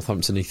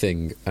Northampton-y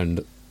thing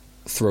and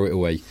throw it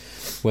away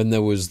when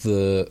there was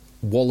the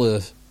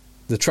Waller,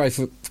 the try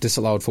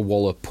disallowed for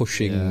Waller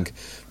pushing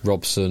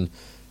Robson,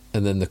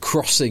 and then the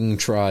crossing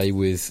try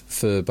with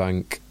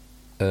Furbank,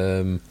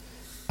 and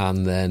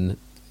then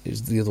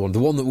is the other one, the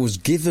one that was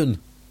given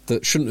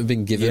that shouldn't have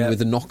been given with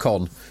the knock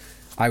on.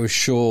 I was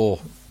sure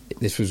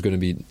this was going to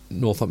be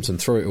Northampton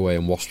throw it away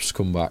and Wasps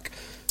come back,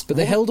 but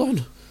they held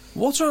on.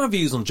 What are our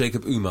views on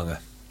Jacob Umaga?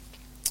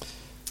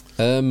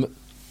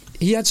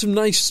 He had some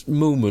nice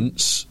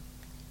moments.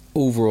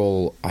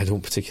 Overall, I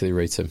don't particularly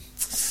rate him.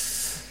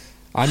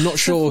 I'm not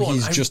sure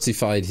he's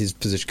justified his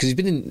position because he's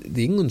been in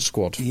the England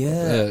squad.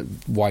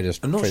 Wider.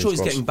 I'm not sure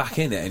he's getting back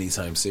in it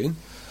anytime soon.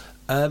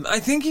 I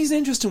think he's an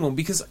interesting one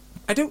because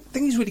I don't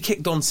think he's really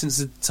kicked on since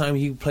the time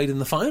he played in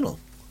the final.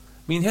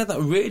 I mean, he had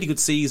that really good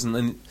season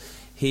and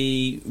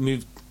he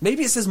moved.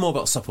 Maybe it says more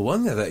about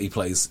Sopawanga that he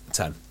plays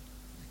 10.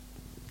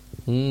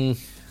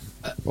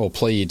 Or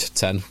played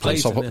 10 when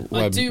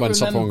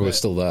Sopawanga was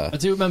still there. I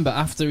do remember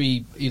after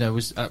he,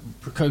 was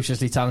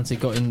precociously talented,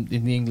 got in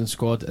the England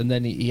squad, and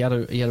then he had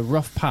a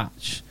rough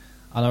patch,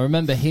 and I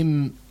remember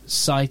him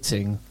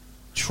citing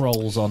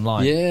trolls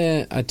online.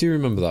 Yeah, I do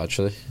remember that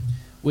actually.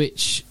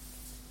 Which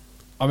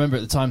I remember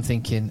at the time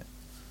thinking,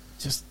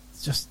 just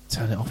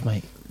turn it off,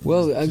 mate.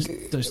 Well,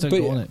 just don't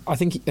go on it. I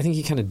think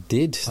he kind of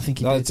did. I think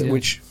he did, yeah.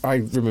 Which I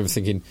remember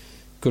thinking,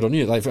 good on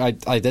you. Like, I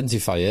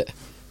identify it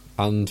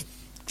and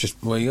just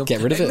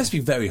get rid of it. It must be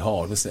very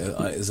hard, isn't it,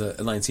 as a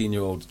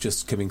 19-year-old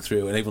just coming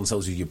through and everyone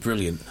tells you you're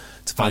brilliant,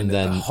 to find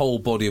a whole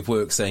body of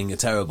work saying you're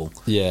terrible.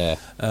 Yeah.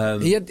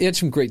 He had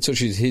some great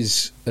touches.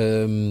 His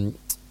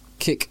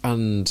kick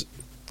and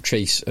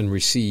chase and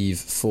receive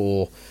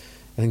for,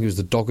 I think it was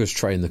the Doggers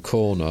try in the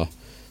corner.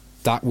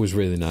 That was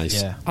really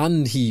nice. Yeah.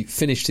 And he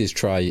finished his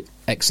try,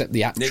 except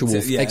the actual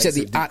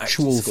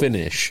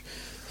finish.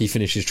 He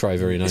finished his try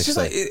very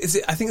nicely. It's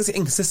just I think it's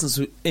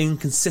the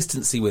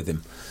inconsistency with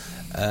him.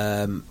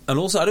 And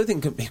also, I don't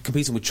think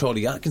competing with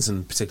Charlie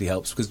Atkinson particularly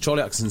helps, because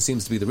Charlie Atkinson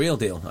seems to be the real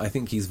deal. I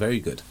think he's very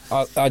good.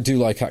 I do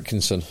like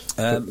Atkinson.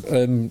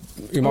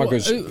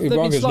 Umaga's they've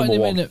been slotting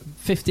him in at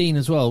 15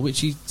 as well,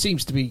 which he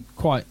seems to be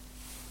quite.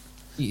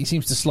 He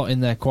seems to slot in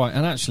there quite,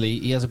 and actually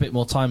he has a bit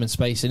more time and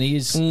space, and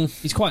he's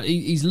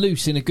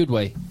loose in a good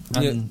way,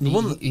 and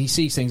he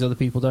sees things other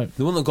people don't.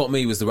 The one that got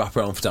me was the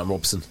wraparound for Dan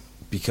Robson,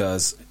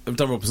 because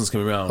Dan Robinson's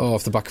coming around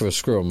off the back of a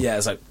scrum. Yeah,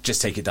 it's like,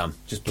 just take it, Dan.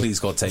 Just please,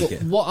 God, take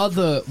it. What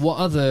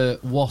other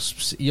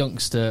Wasps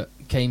youngster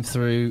came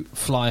through,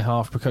 fly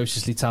half,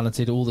 precociously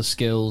talented, all the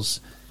skills,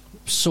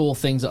 saw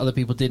things that other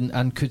people didn't,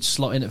 and could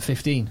slot in at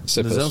 15?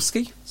 Sippers.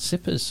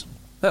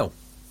 Oh,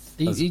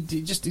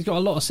 he's got a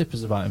lot of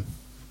sippers about him.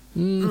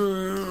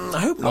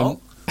 I hope not.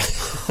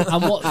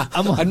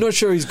 I'm not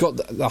sure he's got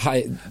the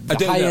high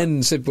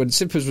end. When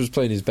Sippers was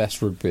playing his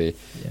best rugby,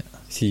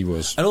 he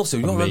was. And also,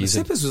 you amazing. Remember,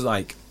 Sippers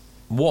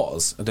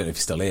was. I don't know if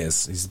he still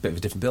is. He's a bit of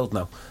a different build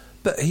now,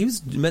 but he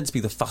was meant to be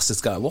the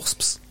fastest guy at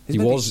Wasps. He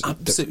was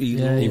absolutely.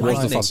 He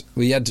was the fastest.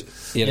 Well, he had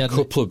a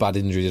couple of bad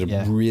injuries. He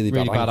had a really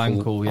bad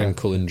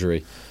ankle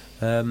injury.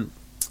 What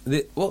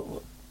was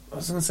I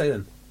going to say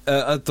then?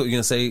 I thought you were going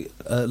to say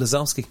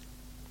Lazowski.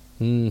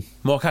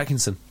 Mark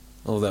Atkinson.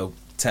 Although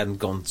 10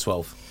 gone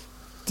 12.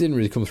 Didn't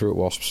really come through at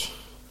Wasps.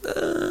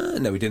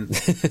 No, he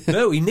didn't.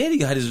 No, he nearly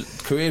had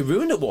his career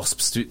ruined at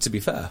Wasps, to be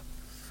fair.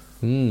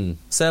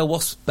 Sale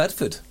Wasps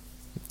Bedford.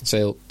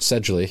 Sale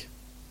Sedgley.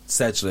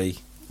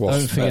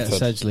 Don't forget Bedford.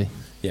 Sedgley.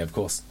 Yeah, of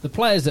course. The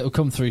players that will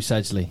come through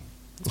Sedgley.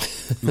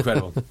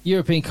 Incredible.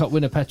 European Cup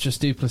winner Petrus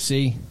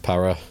Duplessis.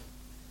 Para.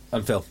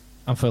 And Phil.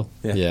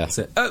 Yeah. That's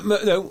it.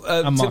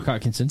 And Mark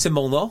Atkinson. Tim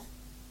Molnar.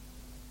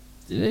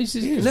 Through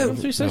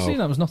Sedgley?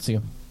 That was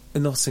Nottingham.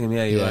 In Nottingham,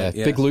 yeah, you're right.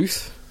 Yeah. Big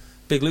Luth.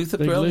 Big Luth.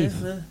 There's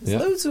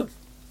loads of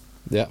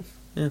them.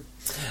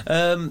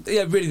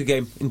 Yeah, really good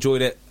game.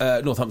 Enjoyed it.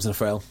 Northampton are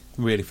frail,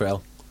 really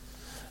frail,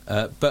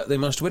 but they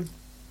managed to win.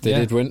 They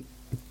did win.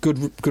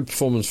 Good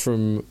performance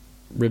from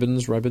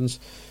Ribbons,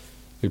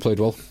 who played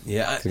well.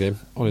 Yeah, the game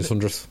on his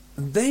 100th.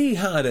 They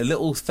had a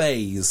little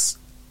phase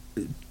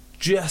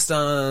just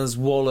as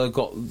Waller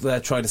got their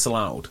try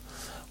disallowed,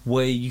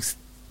 where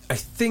I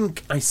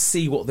think I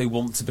see what they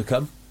want to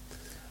become,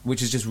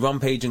 which is just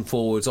rampaging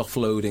forwards,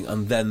 offloading,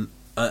 and then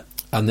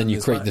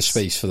you create the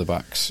space for the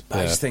backs.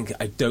 I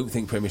don't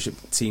think Premiership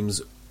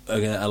teams are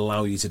going to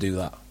allow you to do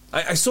that.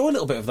 I saw a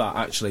little bit of that,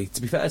 actually,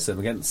 to be fair to them,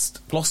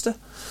 against Gloucester.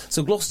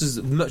 So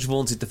Gloucester's much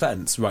vaunted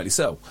defence, rightly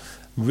so,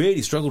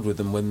 really struggled with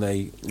them when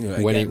they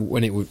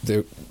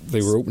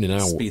they were opening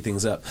out, speed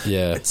things up.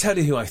 Yeah. I tell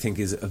you who I think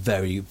is a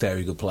very,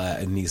 very good player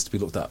and needs to be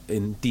looked at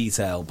in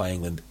detail by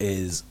England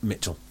is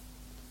Mitchell.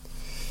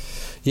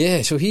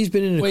 Yeah, so he's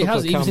been in a couple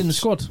of camps. He was in the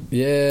squad.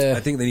 Yeah, I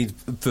think they need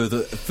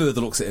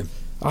further looks at him.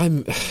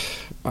 I'm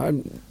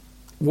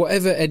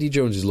whatever Eddie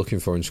Jones is looking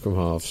for in scrum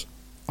halves,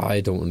 I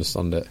don't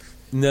understand it.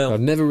 No, I've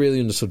never really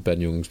understood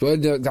Ben Youngs,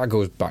 but that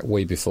goes back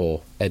way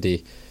before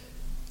Eddie.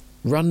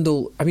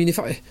 Randall, I mean,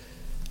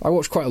 I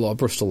watched quite a lot of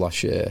Bristol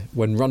last year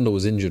when Randall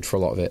was injured for a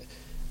lot of it.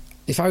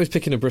 if I was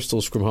picking a Bristol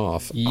scrum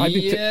half,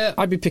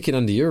 I'd be picking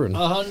Andy Uren.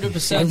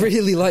 100%. I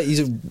really like.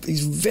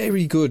 He's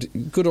very good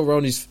all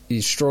round.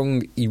 He's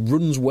strong. He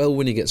runs well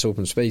when he gets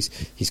open space.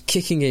 His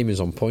kicking game is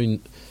on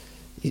point.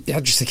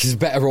 I just think he's a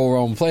better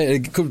all-round player.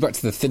 It comes back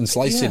to the thin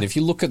slicing. If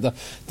you look at the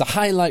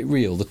highlight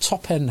reel, the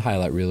top-end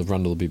highlight reel of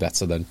Randall will be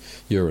better than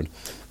Uren.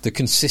 The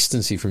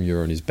consistency from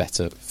Uren is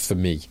better for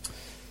me.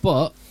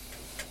 But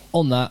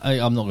on that,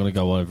 I'm not going to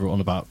go on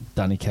about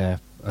Danny Kerr.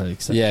 I'd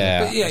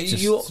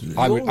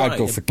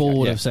go for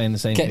bored of saying the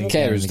same thing.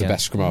 Kerr is the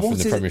best scrum half in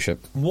the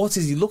Premiership. What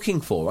is he looking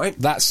for, right?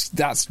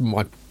 That's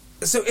my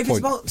So if it's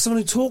about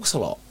someone who talks a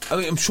lot, I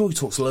mean, I'm sure he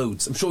talks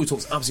loads. I'm sure he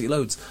talks absolutely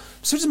loads.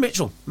 So does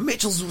Mitchell.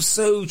 Mitchell's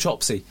so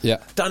chopsy. Yeah.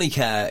 Danny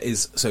Kerr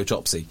is so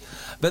chopsy.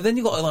 But then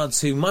you've got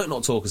lads who might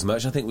not talk as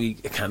much. I think we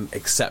can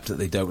accept that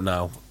they don't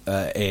now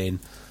in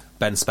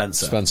Ben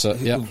Spencer.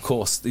 Yeah. Of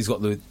course, he's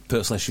got the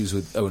personal issues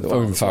with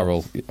Owen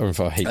Farrell. Owen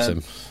Farrell hates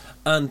him.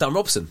 And Dan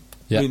Robson.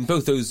 Yeah. I mean,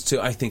 both those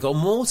two, I think, are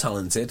more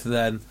talented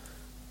than not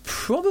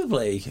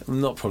probably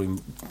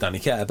Danny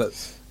Kerr, but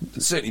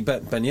certainly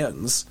Ben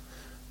Youngs.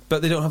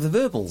 But they don't have the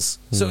verbals.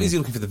 So is he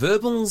looking for the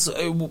verbals?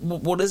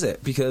 What is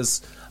it?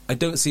 Because I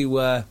don't see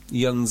where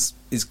Youngs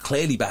is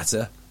clearly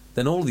better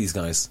than all of these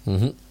guys.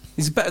 Mm-hmm.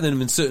 He's better than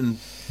them in certain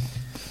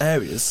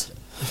areas.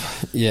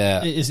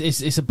 Yeah.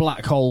 It's a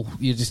black hole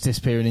you're just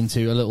disappearing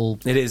into, a little...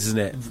 It is, isn't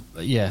it?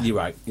 Yeah. You're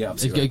right. Yeah,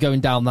 absolutely. Going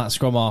down that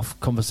scrum half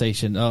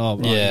conversation. Oh,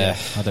 right, yeah.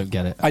 I don't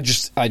get it. I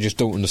just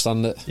don't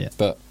understand it. Yeah.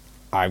 But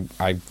I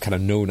kind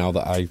of know now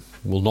that I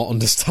will not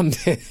understand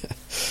it.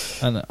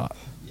 And...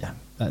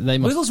 they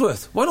must...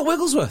 Wigglesworth. Why not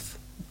Wigglesworth?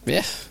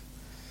 Yeah.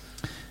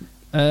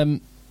 Do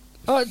you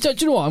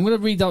know what? I'm going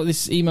to read out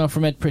this email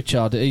from Ed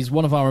Pritchard. He's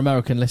one of our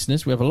American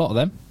listeners. We have a lot of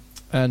them.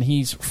 And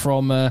he's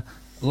from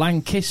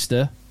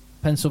Lancaster,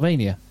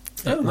 Pennsylvania.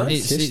 Oh,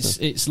 nice.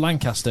 It's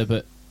Lancaster,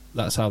 but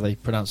that's how they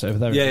pronounce it over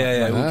there.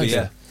 Yeah. It would be,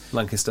 yeah.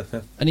 Lancaster, yeah.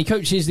 And he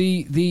coaches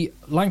the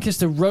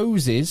Lancaster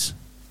Roses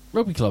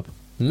Rugby Club.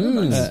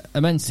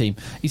 A men's team.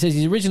 He says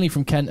he's originally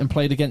from Kent and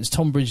played against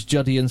Tonbridge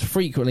Juddians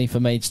frequently for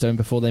Maidstone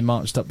before they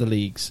marched up the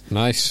leagues.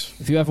 Nice.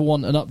 If you ever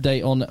want an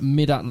update on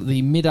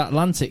the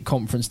Mid-Atlantic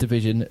Conference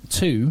Division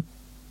 2,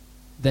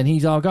 then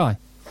he's our guy.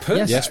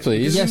 Perfect. Yes,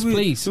 please. Yes,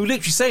 please. We were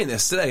literally saying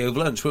this today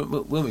over lunch,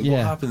 weren't we? Yeah.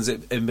 What happens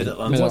in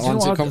Mid-Atlantic?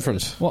 Mid-Atlantic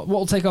Conference. What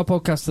will take our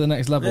podcast to the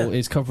next level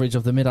is coverage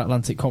of the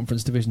Mid-Atlantic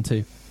Conference Division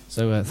 2.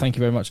 So thank you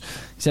very much. He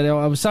said,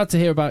 I was sad to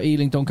hear about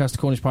Ealing, Doncaster,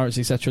 Cornish Pirates,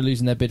 etc.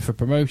 losing their bid for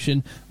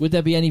promotion. Would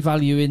there be any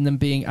value in them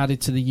being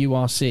added to the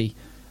URC?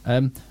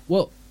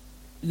 Well,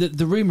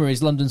 the rumour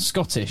is London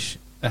Scottish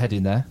are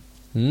heading there.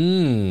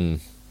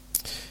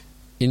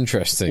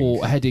 Interesting.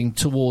 Or heading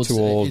towards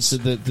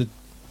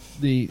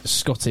the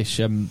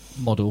Scottish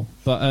model.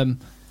 But, an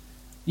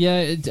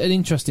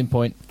interesting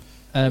point.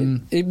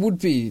 It would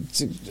be...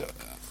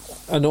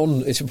 And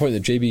it's a point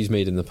that JB's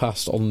made in the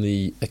past on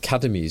the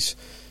academies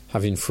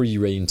having free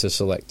rein to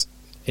select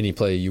any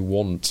player you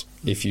want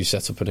if you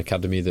set up an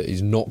academy that is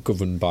not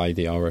governed by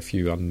the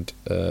RFU and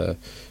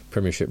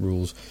Premiership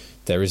rules.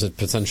 There is a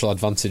potential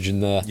advantage in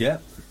there. Yeah.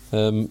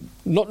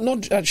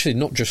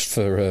 Not just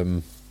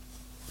for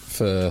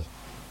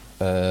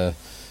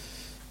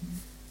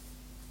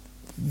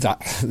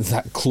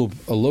that club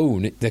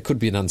alone. There could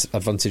be an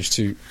advantage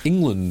to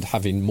England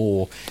having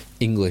more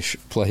English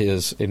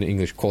players,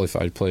 English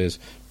qualified players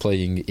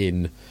playing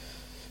in,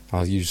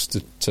 I'll use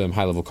the term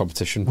high-level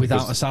competition.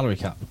 Without a salary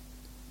cap.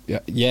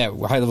 Yeah,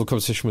 high-level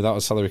competition without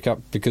a salary cap,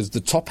 because the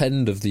top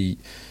end of the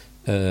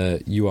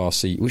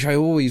URC, which I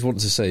always want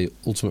to say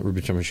Ultimate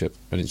Rugby Championship,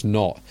 and it's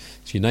not,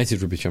 it's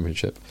United Rugby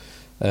Championship.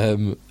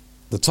 The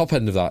top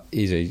end of that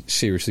is a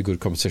seriously good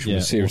competition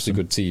with seriously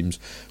good teams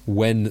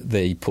when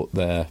they put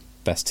their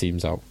best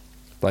teams out.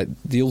 Like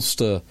the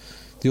Ulster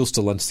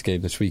Leinster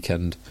game this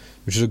weekend,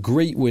 which is a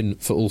great win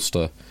for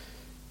Ulster.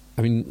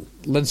 I mean,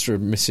 Leinster are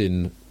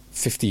missing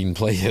 15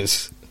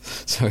 players,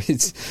 so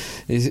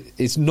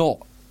it's not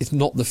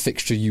the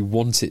fixture you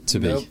want it to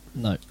be.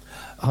 No,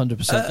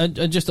 100%.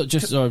 And just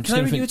sorry, can I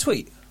read you a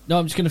tweet? No,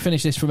 I'm just going to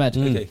finish this from Ed.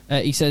 Okay.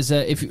 He says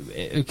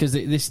because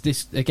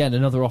this again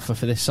another offer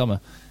for this summer.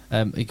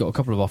 He got a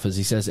couple of offers.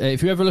 He says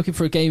if you're ever looking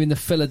for a game in the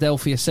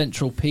Philadelphia,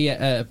 Central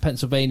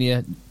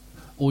Pennsylvania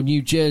or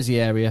New Jersey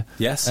area,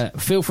 yes,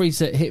 feel free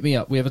to hit me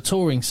up. We have a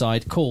touring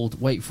side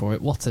called, wait for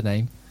it, what a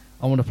name,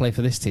 I want to play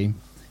for this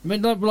team. I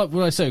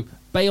mean, so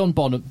Bayonne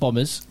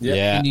Bombers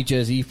in New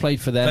Jersey. You've played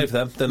for them. You've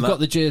got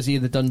the jersey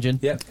in the dungeon.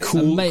 Yeah,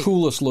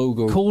 coolest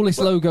logo. Coolest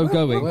logo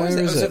going. Where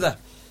is it?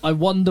 I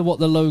wonder what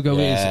the logo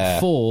is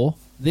for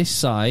this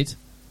side,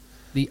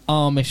 the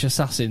Amish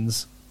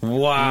Assassins.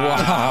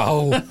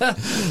 Wow.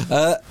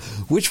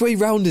 Which way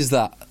round is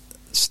that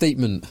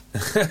statement?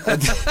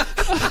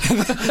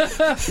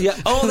 Yeah,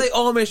 are they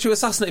Amish who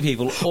assassinate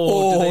people,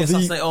 or do they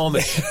assassinate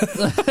Amish?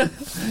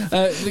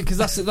 Because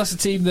that's a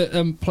team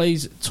that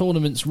plays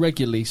tournaments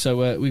regularly,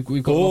 so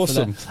we've got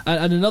awesome. an offer there.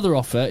 And another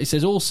offer, it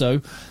says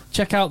also,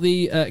 check out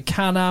the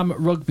Can-Am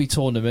Rugby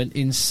Tournament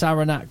in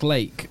Saranac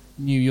Lake,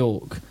 New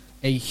York.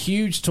 a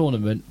huge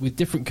tournament with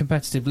different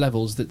competitive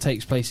levels that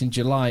takes place in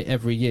July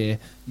every year.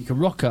 You can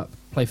rock up,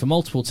 play for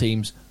multiple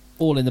teams,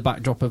 all in the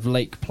backdrop of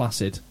Lake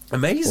Placid.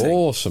 Amazing.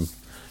 Awesome.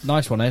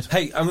 Nice one, Ed.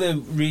 Hey, I'm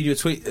going to read you a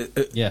tweet.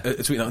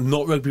 A tweet now,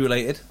 not rugby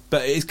related,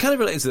 but it's kind of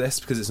related to this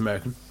because it's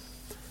American.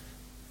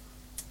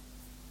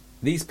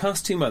 These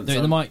past 2 months... Do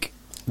it in the mic.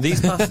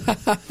 These past...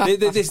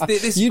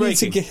 this you is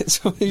breaking. need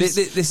to get... This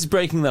is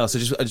breaking now, so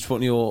I just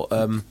want your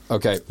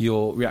okay.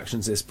 Your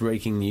reaction to this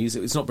breaking news.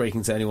 It's not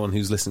breaking to anyone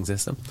who's listening to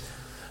this.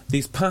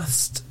 These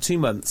past 2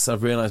 months,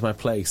 I've realised my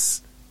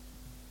place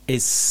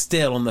is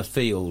still on the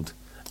field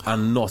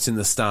and not in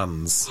the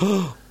stands.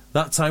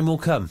 That time will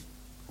come,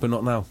 but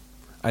not now.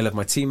 I love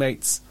my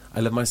teammates. I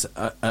love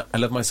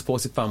my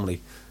supportive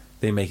family.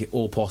 They make it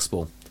all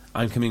possible.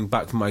 I'm coming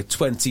back from my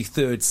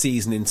 23rd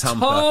season in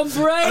Tampa. Tom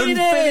Brady!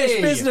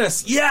 Unfinished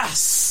business.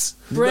 Yes,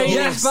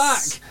 Brady's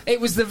back.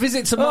 It was the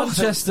visit to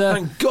Manchester.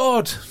 Thank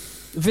God.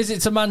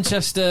 Visit to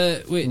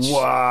Manchester, which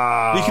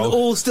Wow. We can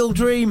all still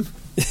dream.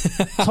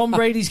 Tom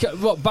Brady's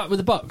got back with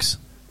the Bucks.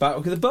 Back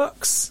with the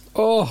Bucks.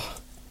 Oh,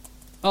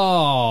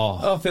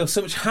 I feel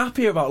so much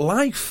happier about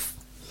life.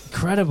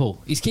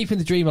 incredible! He's keeping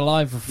the dream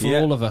alive for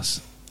all of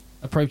us,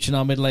 approaching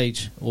our middle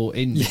age or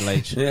in middle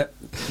age. Yeah.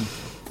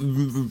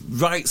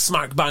 Right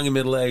smack bang in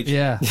middle age.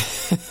 Yeah.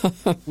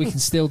 We can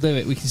still do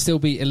it. We can still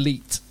be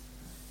elite.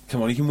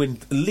 Come on, he can win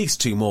at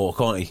least 2 more,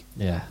 can't he?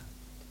 Yeah.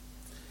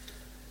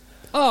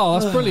 Oh,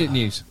 that's brilliant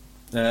news.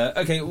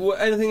 Okay,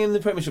 anything in the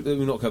Premiership that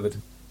we've not covered?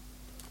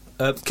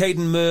 Caden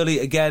Murley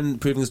again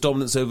proving his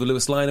dominance over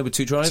Lewis Liner with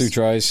 2 tries. 2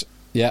 tries.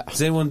 Yeah.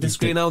 Does anyone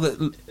disagree now that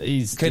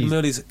Caden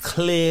Murley's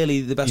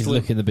clearly the best? He's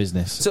looking the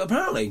business. So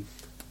apparently,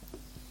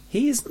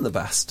 he isn't the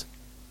best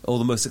or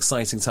the most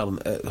exciting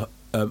talent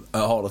at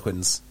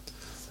Harlequins,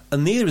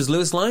 and neither is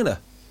Lewis Liner.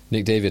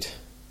 Nick David.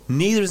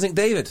 Neither is Nick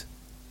David.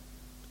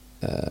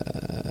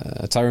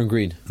 Tyrone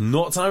Green.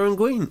 Not Tyrone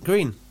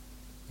Green.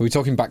 Are we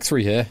talking back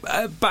 3 here?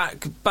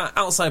 Back,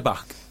 outside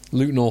back.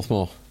 Luke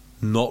Northmore.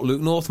 Not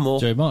Luke Northmore.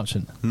 Joe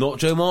Marchant. Not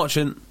Joe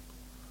Marchant.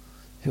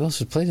 Who else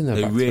has played in there?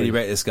 They back really 3?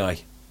 rate this guy.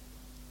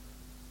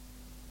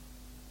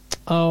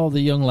 Oh, the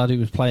young lad who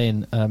was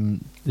playing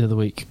the other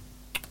week.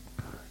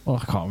 Oh,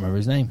 I can't remember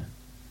his name.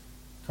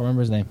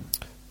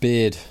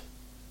 Beard.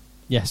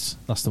 Yes,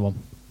 that's the one.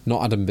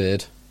 Not Adam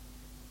Beard.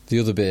 The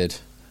other Beard.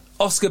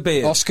 Oscar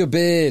Beard. Oscar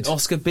Beard.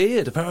 Oscar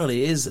Beard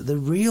apparently is the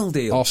real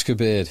deal. Oscar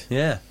Beard.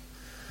 Yeah.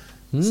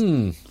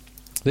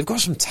 They've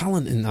got some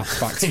talent in that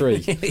back 3.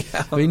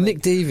 Yeah, I mean,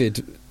 Nick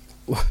David...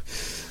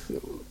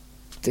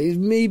 It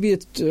may be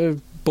a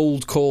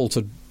bold call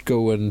to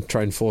go and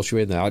try and force you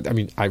in there. I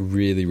mean, I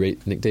really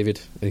rate Nick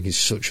David. I think he's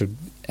such an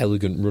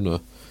elegant runner.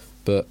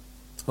 But...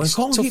 Well, they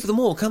can't keep them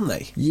all, can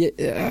they? Yeah,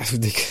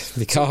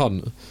 they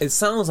can't. It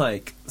sounds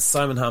like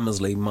Simon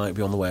Hammersley might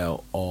be on the way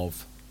out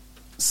of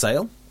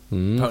Sale.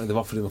 Apparently they've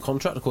offered him a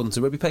contract according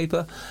to Rugby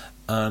Paper,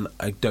 and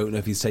I don't know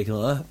if he's taken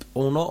it up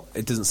or not.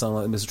 It doesn't sound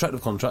like the most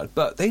attractive contract,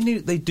 but they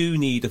do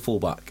need a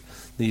fullback.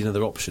 They need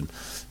another option.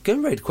 Go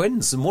and raid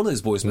Quins, and one of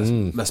those boys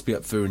must be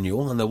up for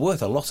renewal, and they're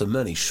worth a lot of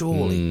money,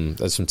 surely.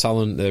 There's some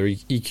talent there,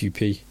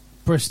 EQP.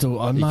 Bristol,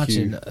 I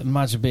imagine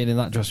being in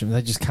that dressing room.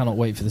 They just cannot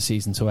wait for the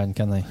season to end,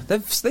 can they?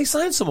 They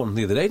signed someone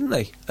the other day, didn't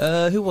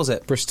they? Who was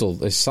it? Bristol.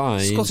 They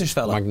signed Scottish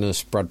fella.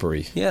 Magnus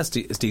Bradbury. Yeah, it's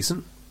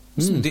decent.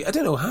 I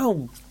don't know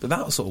how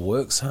that sort of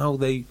works. How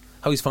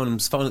he's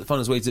found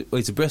his way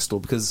to Bristol,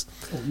 because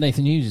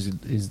Nathan Hughes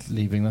is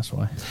leaving. That's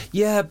why.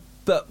 Yeah,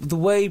 but the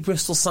way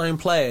Bristol sign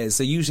players,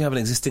 they usually have an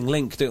existing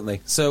link, don't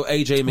they? So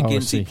AJ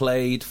McGinty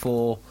played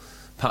for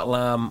Pat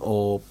Lam,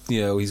 or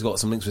he's got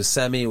some links with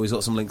Semi, or he's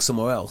got some links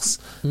somewhere else.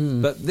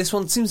 But this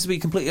one seems to be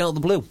completely out of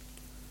the blue.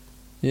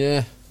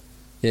 Yeah,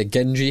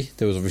 Genji.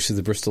 There was obviously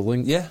the Bristol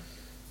link. Yeah,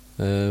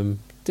 didn't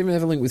really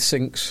have a link with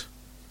Sinks.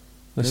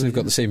 Unless they've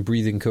got the same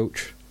breathing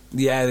coach.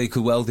 Yeah, they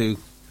could well do.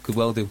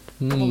 What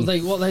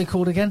are they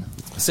called again?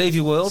 Save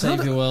Your World.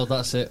 Save Your World.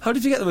 That's it. How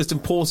did you get the most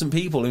important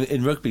people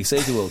in rugby?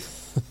 Save Your World.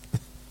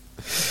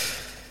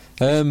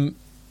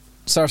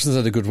 Saracens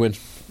had a good win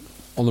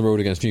on the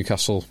road against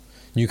Newcastle.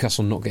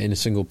 Newcastle not getting a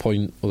single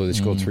point, although they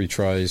scored 3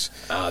 tries.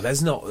 There's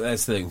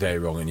something very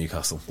wrong in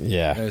Newcastle.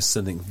 Yeah, there's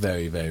something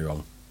very, very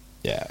wrong.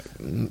 Yeah,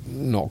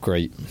 not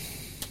great.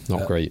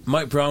 Not great.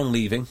 Mike Brown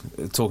leaving.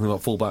 Talking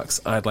about fullbacks,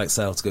 I'd like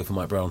Sale to go for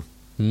Mike Brown.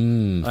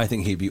 I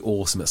think he'd be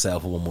awesome at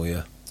Sale for 1 more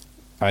year.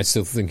 I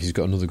still think he's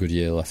got another good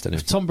year left in him.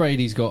 Tom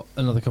Brady's got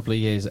another couple of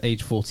years,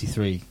 age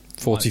 43.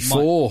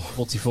 44.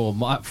 44.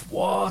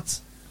 What?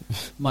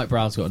 Mike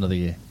Brown's got another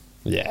year.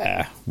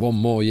 Yeah, 1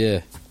 more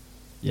year.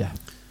 Yeah,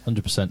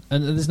 100%.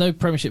 And there's no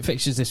Premiership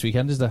fixtures this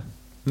weekend, is there?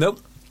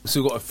 Nope.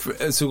 So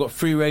we've got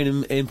free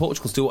reign in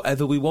Portugal to do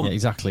whatever we want. Yeah,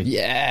 exactly.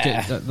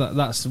 Yeah.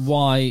 That's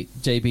why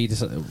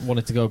JB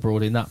wanted to go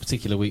abroad in that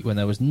particular week when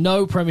there was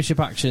no Premiership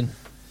action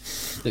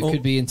that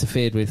could be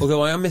interfered with.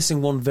 Although I am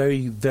missing one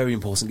very, very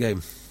important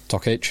game.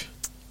 Talk H.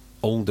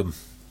 Oldham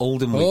week.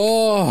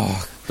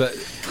 Oh, but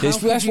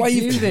that's why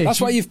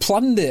you've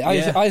planned it.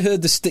 Yeah. I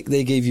heard the stick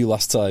they gave you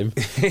last time.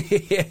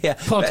 Yeah.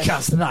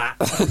 Podcast that.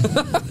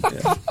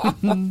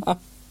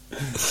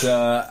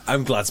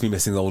 I'm glad to be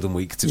missing the Oldham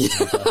week.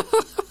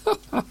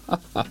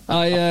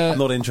 I'm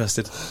not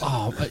interested.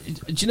 Oh,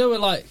 do you know what?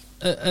 Like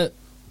at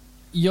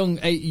young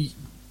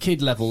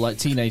kid level, like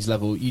teenage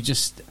level, you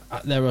just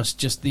there was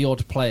just the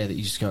odd player that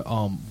you just go,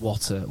 oh,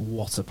 what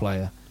a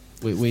player.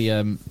 We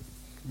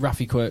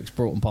Rafi Quirks,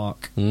 Broughton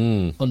Park,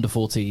 under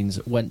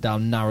 14s, went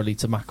down narrowly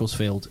to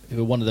Macclesfield,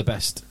 who are one of the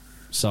best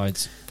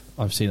sides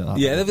I've seen at that.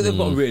 Yeah, they've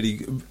got a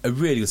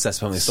really good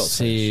set of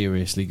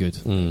seriously good.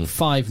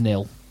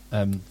 5-0,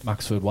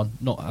 Macclesfield won,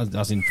 not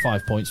as in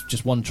 5 points,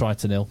 just 1 try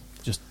to 0,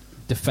 just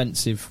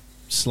defensive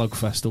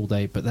slugfest all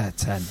day. But they're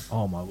 10.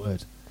 Oh my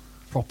word,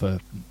 proper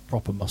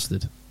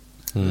mustard.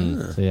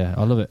 So yeah,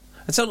 I love it.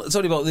 Tell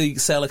me about the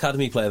Sale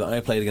Academy player that I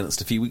played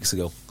against a few weeks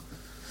ago.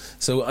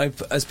 So I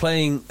was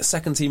playing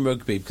second team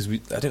rugby because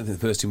I don't think the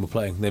first team were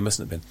playing. They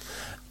mustn't have been.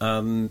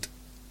 And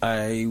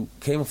I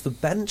came off the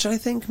bench, I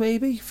think,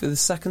 maybe, for the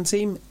second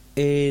team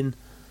in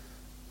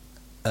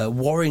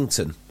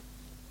Warrington.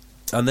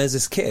 And there's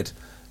this kid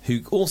who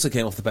also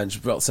came off the bench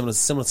about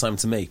similar time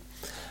to me.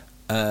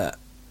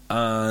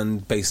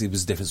 And basically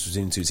was the difference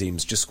between the two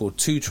teams. Just scored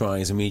 2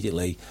 tries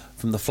immediately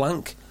from the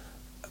flank.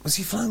 Was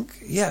he flank?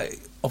 Yeah,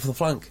 off the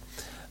flank.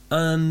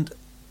 And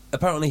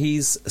apparently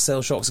he's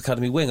Sale Sharks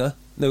Academy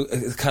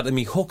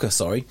hooker,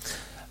 sorry.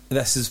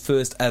 That's his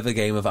first ever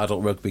game of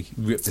adult rugby.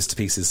 Ripped this to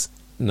pieces.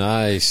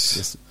 Nice.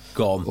 Just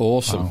gone.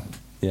 Awesome. Wow.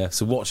 Yeah,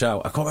 so watch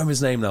out. I can't remember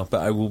his name now,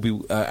 but I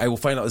will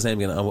find out his name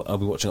again and I'll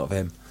be watching out for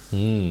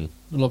him.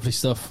 Lovely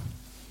stuff.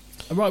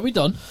 Right, we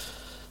done?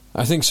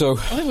 I think so.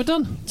 I think we're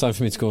done. Time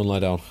for me to go and lie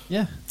down.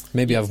 Yeah.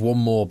 Maybe have one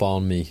more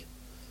barn me.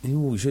 Ooh,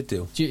 we should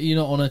do. You're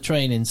not on a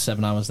train in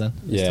 7 hours then?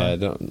 Yeah,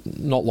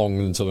 not long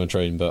until I'm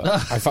train, but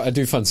I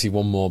do fancy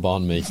one more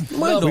barn me.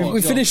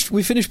 We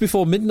finished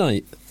before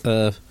midnight,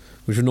 which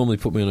would normally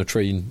put me on a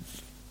train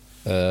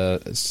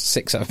about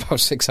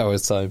 6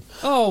 hours time.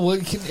 Oh, well,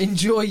 you can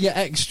enjoy your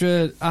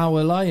extra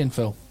hour lying,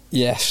 Phil.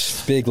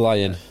 Yes, big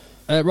lion.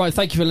 Right,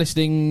 thank you for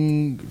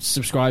listening,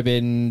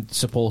 subscribing,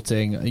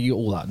 supporting,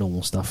 all that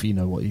normal stuff. You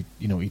know what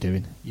you're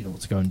doing. You know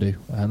what to go and do.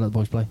 Let the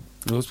boys play.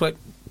 Let's play.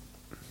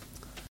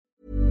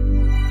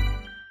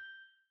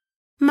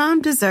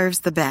 Mom deserves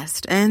the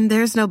best, and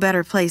there's no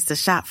better place to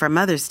shop for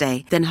Mother's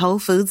Day than Whole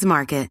Foods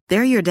Market.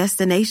 They're your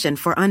destination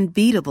for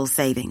unbeatable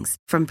savings,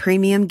 from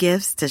premium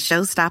gifts to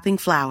show-stopping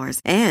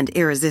flowers and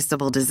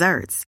irresistible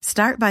desserts.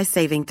 Start by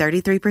saving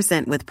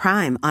 33% with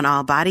Prime on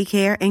all body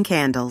care and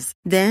candles.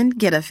 Then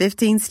get a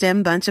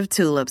 15-stem bunch of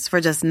tulips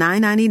for just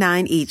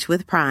 $9.99 each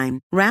with Prime.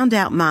 Round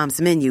out Mom's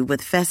menu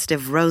with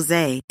festive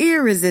rosé,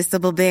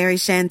 irresistible berry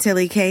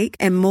chantilly cake,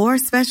 and more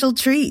special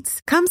treats.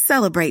 Come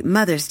celebrate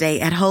Mother's Day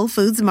at Whole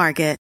Foods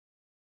Market.